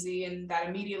and easy and that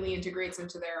immediately integrates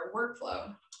into their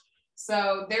workflow.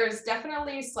 So there's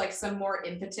definitely like some more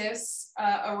impetus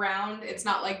around. It's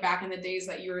not like back in the days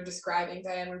that you were describing,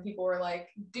 Diane, when people were like,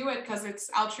 do it because it's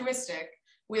altruistic.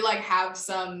 We like have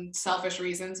some selfish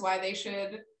reasons why they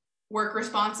should work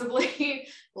responsibly.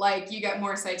 Like, you get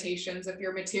more citations if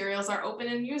your materials are open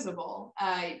and usable.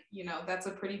 That's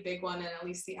a pretty big one in at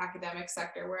least the academic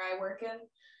sector where I work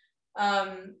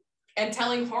in. And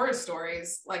telling horror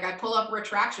stories. Like, I pull up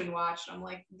Retraction Watch, and I'm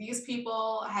like, these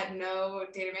people had no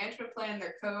data management plan,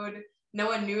 their code, no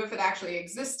one knew if it actually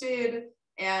existed,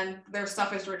 and their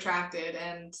stuff is retracted,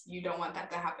 and you don't want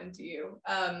that to happen to you.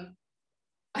 I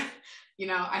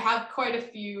have quite a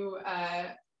few,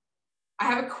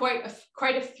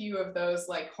 quite a few of those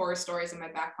like horror stories in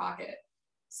my back pocket.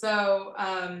 So,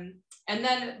 and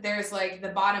then there's like the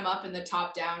bottom up and the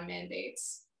top down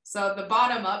mandates. So the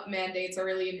bottom up mandates are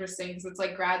really interesting because it's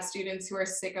like grad students who are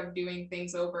sick of doing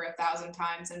things over 1,000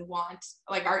 times and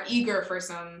are eager for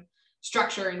some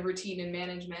structure and routine and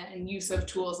management and use of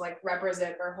tools like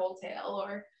Reproducibility or Wholetail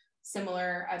or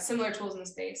similar tools in the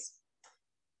space.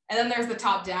 And then there's the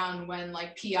top down, when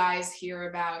like PIs hear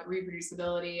about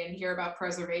reproducibility and hear about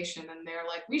preservation, and they're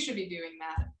like, we should be doing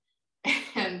that,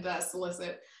 and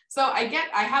solicit. So I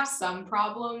have some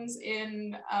problems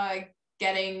in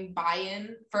getting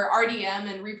buy-in for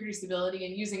RDM and reproducibility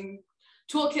and using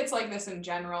toolkits like this in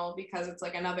general, because it's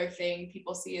like another thing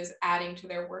people see as adding to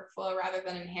their workflow rather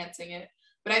than enhancing it.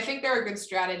 But I think there are good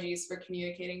strategies for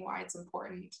communicating why it's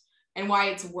important and why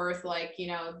it's worth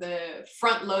the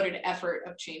front-loaded effort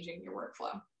of changing your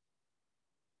workflow.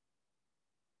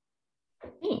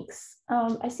 Thanks.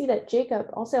 I see that Jacob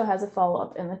also has a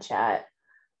follow-up in the chat.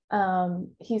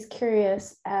 He's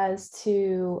curious as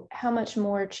to how much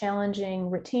more challenging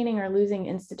retaining or losing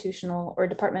institutional or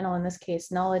departmental, in this case,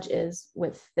 knowledge is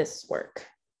with this work.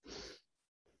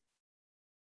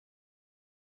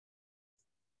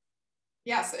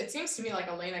 Yeah, so it seems to me like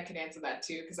Elena could answer that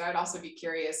too, because I would also be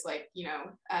curious,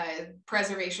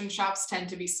 preservation shops tend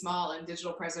to be small and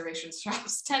digital preservation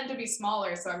shops tend to be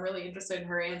smaller. So I'm really interested in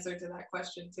her answer to that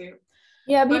question too.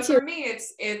 Yeah, me too. For me,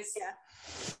 it's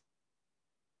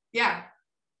yeah.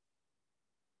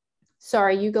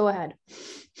 Sorry, you go ahead.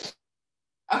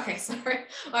 Okay, sorry.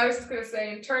 I was just going to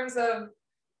say, in terms of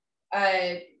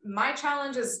my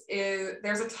challenge is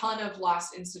there's a ton of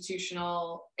lost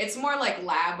institutional, it's more like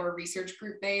lab or research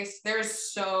group based.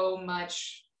 There's so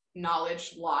much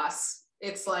knowledge loss.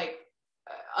 It's like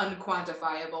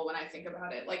unquantifiable when I think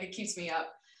about it. Like, it keeps me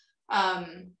up.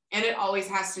 And it always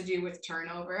has to do with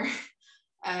turnover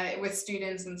with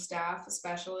students and staff,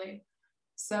 especially.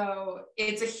 So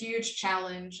it's a huge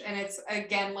challenge. And it's,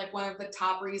 again, like one of the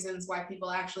top reasons why people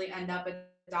actually end up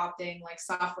adopting like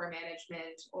software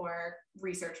management or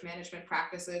research management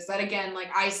practices. That, again, like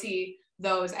I see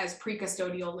those as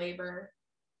pre-custodial labor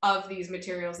of these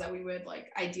materials that we would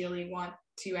like ideally want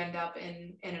to end up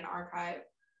in an archive.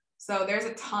 So there's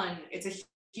a ton, it's a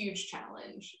huge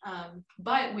challenge,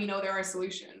 but we know there are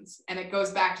solutions. And it goes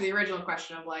back to the original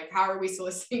question of like, how are we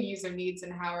soliciting user needs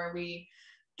and how are we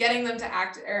getting them to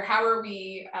act, or how are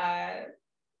we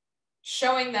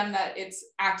showing them that it's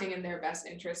acting in their best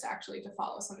interest actually to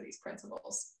follow some of these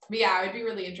principles. But yeah, I would be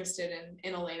really interested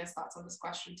in Elena's thoughts on this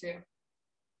question too.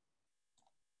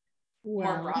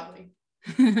 Well, more broadly.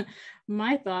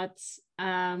 My thoughts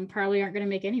probably aren't going to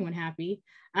make anyone happy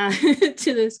to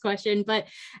this question, but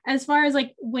as far as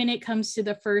like when it comes to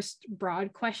the first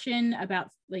broad question about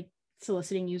like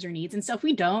soliciting user needs and stuff,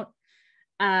 we don't.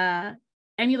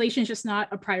 Emulation is just not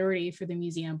a priority for the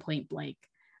museum, point blank.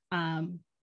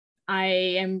 I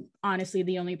am honestly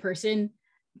the only person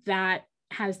that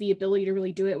has the ability to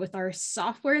really do it with our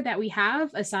software that we have,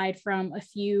 aside from a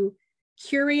few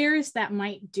curators that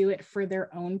might do it for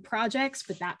their own projects,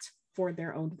 but that's for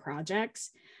their own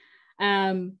projects.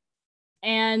 And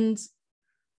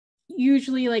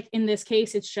usually, like in this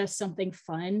case, it's just something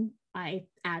fun I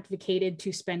advocated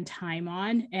to spend time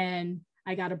on, and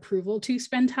I got approval to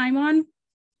spend time on.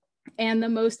 And the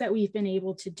most that we've been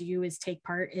able to do is take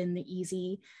part in the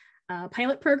EASY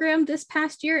pilot program this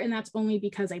past year, and that's only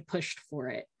because I pushed for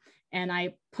it. And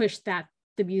I pushed that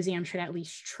the museum should at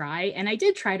least try. And I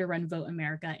did try to run Vote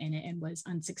America in it and was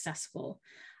unsuccessful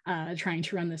trying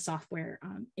to run the software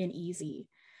in EASY.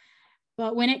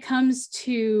 But when it comes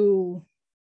to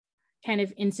kind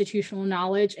of institutional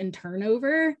knowledge and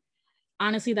turnover,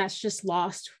 honestly, that's just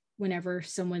lost whenever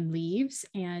someone leaves.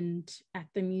 And at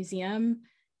the museum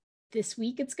this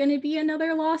week, it's going to be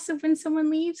another loss of when someone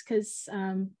leaves, because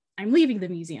I'm leaving the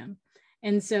museum.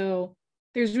 And so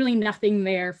there's really nothing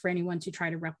there for anyone to try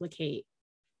to replicate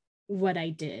what I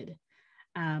did.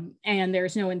 And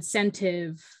there's no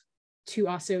incentive to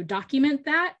also document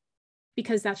that,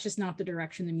 because that's just not the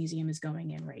direction the museum is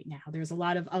going in right now. There's a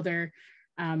lot of other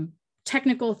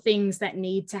technical things that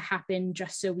need to happen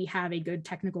just so we have a good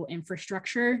technical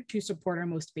infrastructure to support our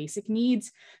most basic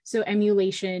needs. So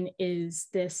emulation is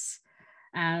this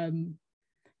kind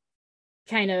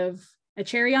of a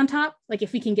cherry on top. Like,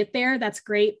 if we can get there, that's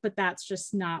great, but that's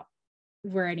just not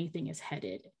where anything is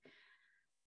headed.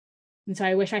 And so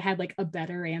I wish I had like a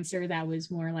better answer that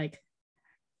was more like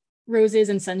roses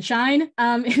and sunshine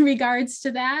in regards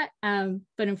to that.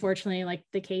 But unfortunately, like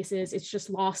the case is, it's just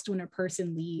lost when a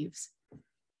person leaves.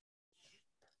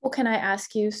 Well, can I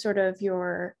ask you sort of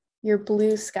your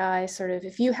blue sky, sort of,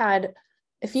 if you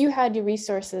had your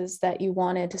resources that you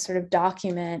wanted to sort of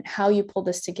document how you pulled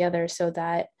this together so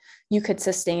that you could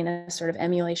sustain a sort of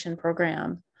emulation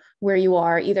program where you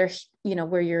are, either, you know,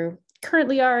 where you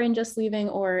currently are in just leaving,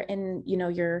 or in, you know,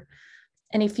 your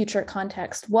any future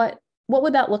context, what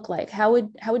would that look like? How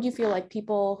would you feel like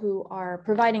people who are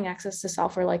providing access to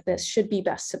software like this should be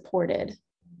best supported?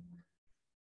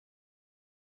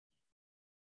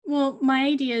 Well, my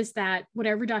idea is that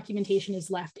whatever documentation is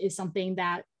left is something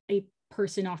that a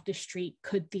person off the street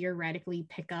could theoretically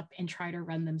pick up and try to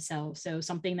run themselves. So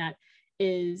something that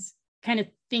is kind of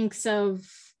thinks of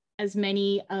as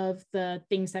many of the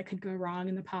things that could go wrong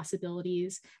and the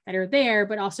possibilities that are there,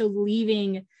 but also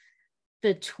leaving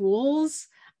the tools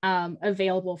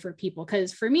available for people.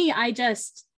 Because for me, I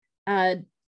just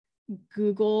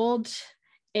Googled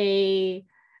a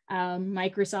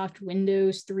Microsoft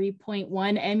Windows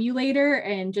 3.1 emulator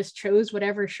and just chose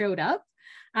whatever showed up.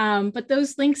 But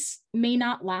those links may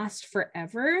not last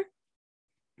forever,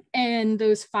 and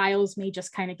those files may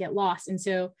just kind of get lost. And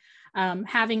so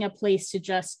having a place to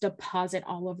just deposit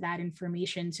all of that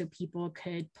information so people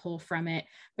could pull from it.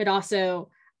 But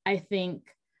also, I think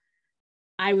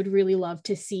I would really love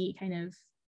to see kind of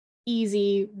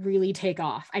EASY really take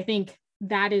off. I think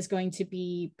that is going to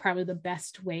be probably the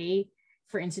best way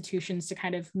for institutions to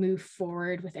kind of move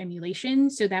forward with emulation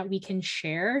so that we can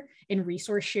share and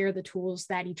resource share the tools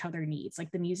that each other needs.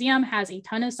 Like the museum has a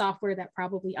ton of software that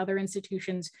probably other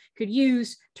institutions could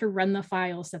use to run the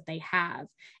files that they have.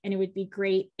 And it would be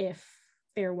great if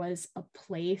there was a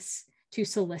place to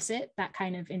solicit that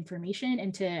kind of information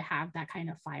and to have that kind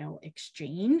of file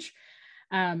exchange.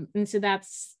 And so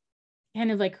that's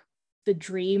kind of like the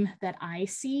dream that I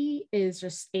see, is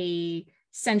just a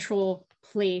central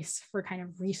place for kind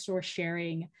of resource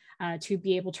sharing, to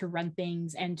be able to run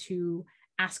things and to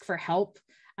ask for help,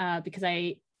 because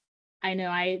I know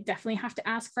I definitely have to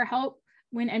ask for help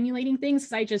when emulating things,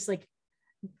 because I just like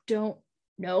don't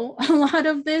know a lot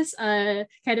of this kind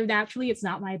of naturally. It's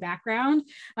not my background.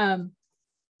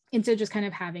 And so just kind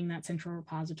of having that central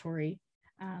repository,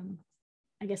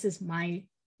 I guess, is my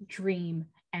dream,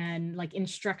 and like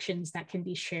instructions that can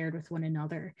be shared with one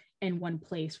another in one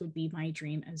place would be my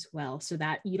dream as well, so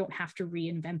that you don't have to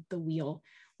reinvent the wheel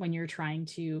when you're trying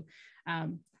to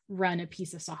run a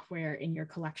piece of software in your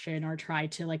collection, or try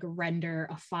to like render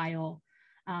a file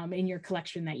in your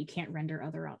collection that you can't render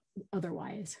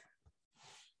otherwise.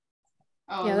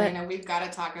 Oh, yeah, Elena, we've got to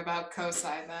talk about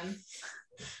COSI then,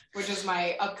 which is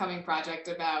my upcoming project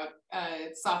about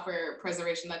software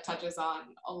preservation that touches on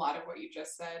a lot of what you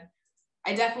just said.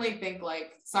 I definitely think,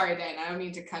 like, sorry, Dan, I don't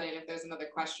mean to cut in if there's another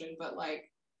question, but like,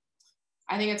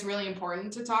 I think it's really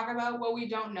important to talk about what we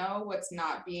don't know, what's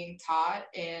not being taught,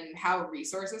 and how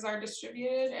resources are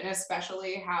distributed, and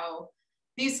especially how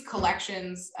these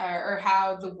collections or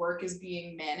how the work is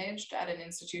being managed at an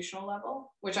institutional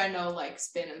level, which I know like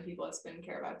SPN and people at SPN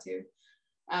care about too,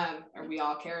 or we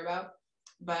all care about.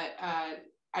 But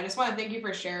I just want to thank you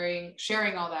for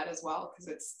sharing all that as well, because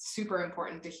it's super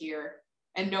important to hear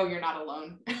and know you're not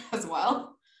alone as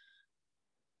well.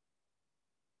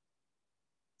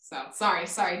 So sorry,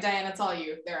 Diane, it's all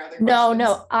you. There are other questions.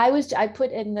 No, I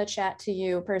put in the chat to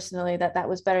you personally that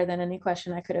was better than any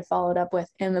question I could have followed up with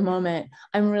in the moment.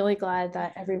 I'm really glad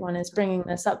that everyone is bringing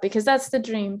this up, because that's the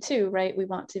dream too, right? We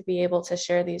want to be able to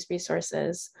share these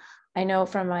resources. I know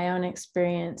from my own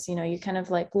experience, you know, you kind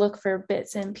of like look for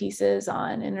bits and pieces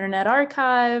on Internet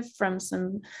Archive from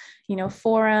some, you know,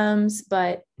 forums,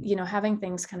 but, you know, having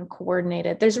things kind of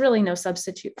coordinated, there's really no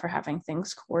substitute for having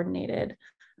things coordinated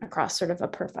across sort of a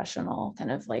professional kind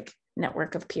of like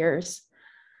network of peers.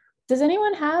 Does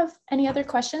anyone have any other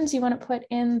questions you want to put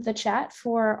in the chat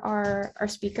for our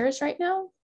speakers right now?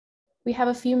 We have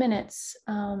a few minutes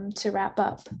to wrap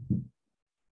up.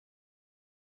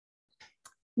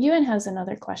 Ewan has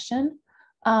another question.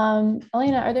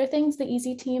 Elena, are there things the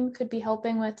EASY team could be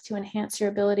helping with to enhance your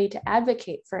ability to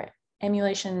advocate for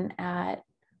emulation at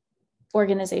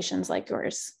organizations like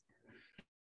yours?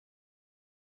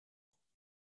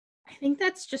 I think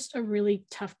that's just a really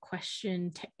tough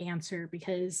question to answer,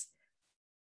 because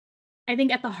I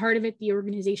think at the heart of it, the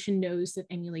organization knows that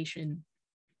emulation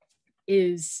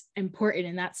is important,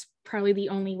 and that's probably the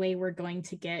only way we're going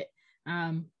to get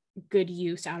good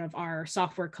use out of our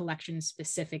software collection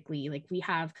specifically. Like, we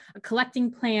have a collecting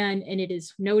plan, and it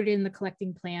is noted in the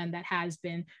collecting plan that has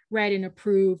been read and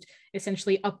approved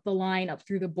essentially up the line, up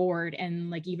through the board, and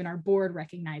like even our board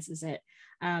recognizes it.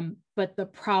 But the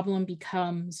problem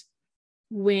becomes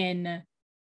when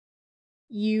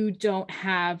you don't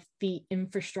have the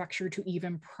infrastructure to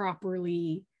even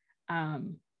properly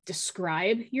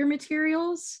describe your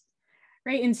materials,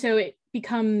 right? And so it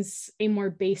becomes a more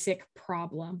basic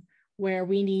problem where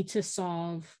we need to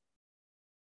solve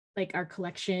like our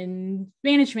collection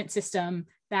management system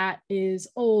that is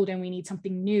old, and we need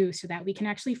something new so that we can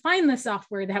actually find the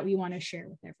software that we want to share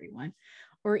with everyone,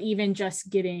 or even just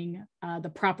getting the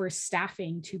proper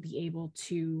staffing to be able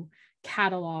to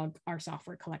catalog our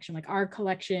software collection. Like, our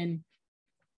collection,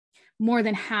 more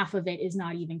than half of it is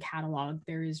not even cataloged.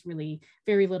 There is really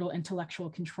very little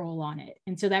intellectual control on it.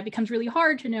 And so that becomes really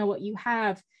hard to know what you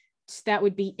have that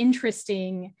would be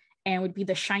interesting and would be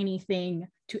the shiny thing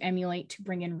to emulate, to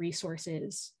bring in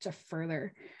resources to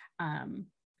further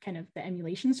kind of the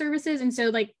emulation services. And so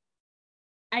like,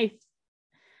 I'm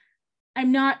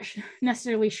not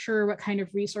necessarily sure what kind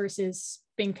of resources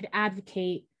SPN could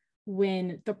advocate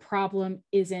when the problem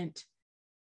isn't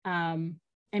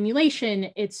emulation.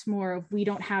 It's more of, we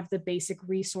don't have the basic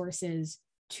resources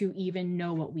to even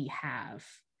know what we have.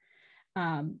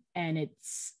 And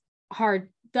it's hard.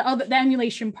 The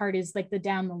emulation part is like the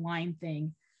down the line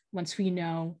thing. Once we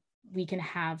know, we can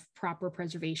have proper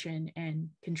preservation and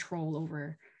control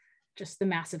over just the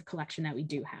massive collection that we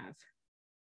do have.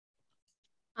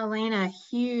 Elena,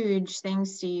 huge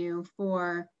thanks to you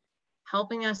for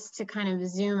helping us to kind of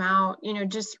zoom out, you know,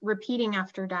 just repeating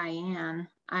after Diane.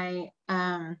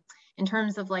 In in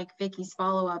terms of like Vicky's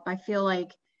follow-up, I feel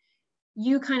like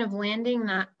you kind of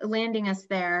landing us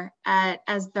there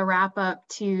as the wrap up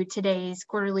to today's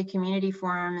quarterly community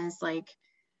forum is like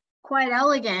quite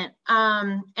elegant.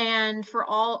 And for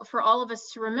all of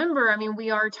us to remember, I mean, we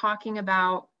are talking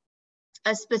about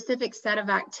a specific set of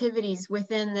activities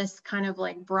within this kind of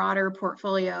like broader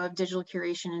portfolio of digital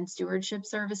curation and stewardship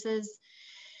services.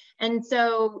 And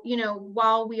so, you know,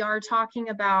 while we are talking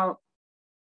about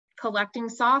collecting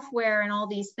software and all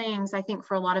these things, I think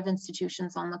for a lot of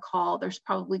institutions on the call, there's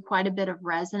probably quite a bit of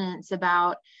resonance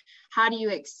about how do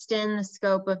you extend the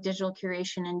scope of digital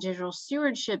curation and digital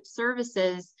stewardship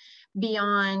services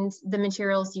beyond the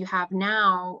materials you have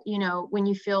now, you know, when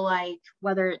you feel like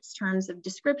whether it's terms of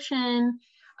description,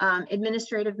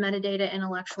 administrative metadata,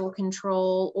 intellectual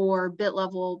control, or bit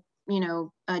level, you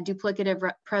know,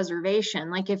 duplicative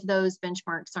preservation, like if those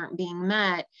benchmarks aren't being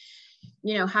met,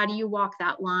 you know, how do you walk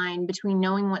that line between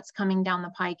knowing what's coming down the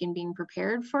pike and being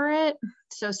prepared for it?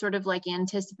 So sort of like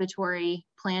anticipatory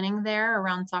planning there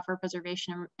around software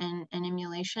preservation and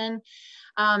emulation.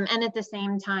 And at the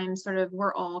same time, sort of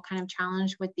we're all kind of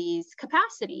challenged with these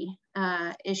capacity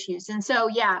issues. And so,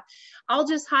 yeah, I'll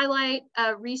just highlight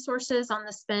resources on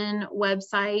the SPN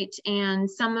website and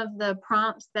some of the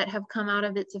prompts that have come out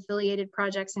of its affiliated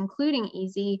projects, including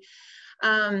EASY.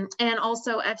 And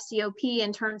also FCOP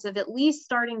in terms of at least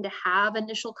starting to have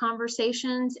initial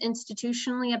conversations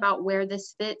institutionally about where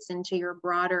this fits into your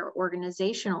broader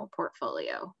organizational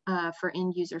portfolio for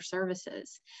end user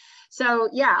services. So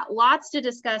yeah, lots to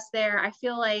discuss there. I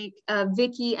feel like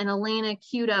Vicky and Elena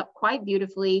queued up quite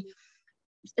beautifully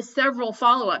several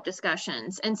follow-up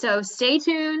discussions. And so stay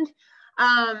tuned.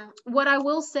 What I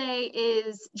will say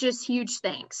is just huge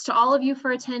thanks to all of you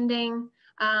for attending.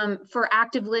 For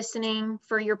active listening,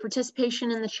 for your participation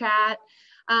in the chat.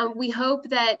 We hope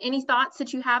that any thoughts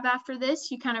that you have after this,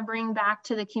 you kind of bring back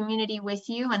to the community with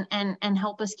you and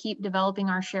help us keep developing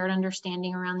our shared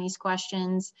understanding around these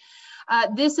questions.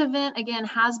 This event, again,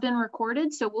 has been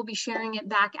recorded, so we'll be sharing it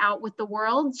back out with the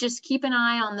world. Just keep an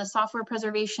eye on the Software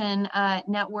Preservation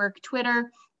Network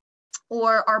Twitter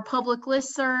or our public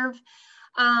listserv.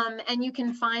 And you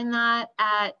can find that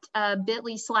at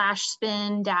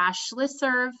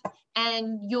bit.ly/spin-listserv,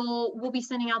 and we'll be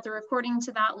sending out the recording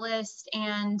to that list.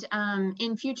 And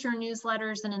in future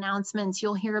newsletters and announcements,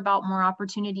 you'll hear about more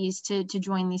opportunities to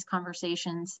join these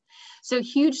conversations. So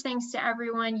huge thanks to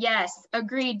everyone. Yes,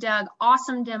 agreed, Doug.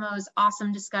 Awesome demos,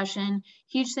 awesome discussion.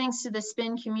 Huge thanks to the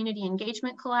SPN Community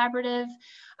Engagement Collaborative.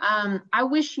 I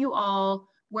wish you all,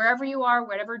 wherever you are,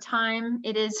 whatever time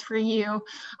it is for you,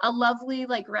 a lovely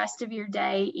rest of your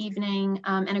day, evening,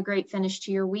 and a great finish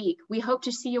to your week. We hope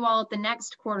to see you all at the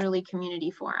next quarterly community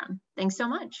forum. Thanks so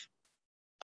much.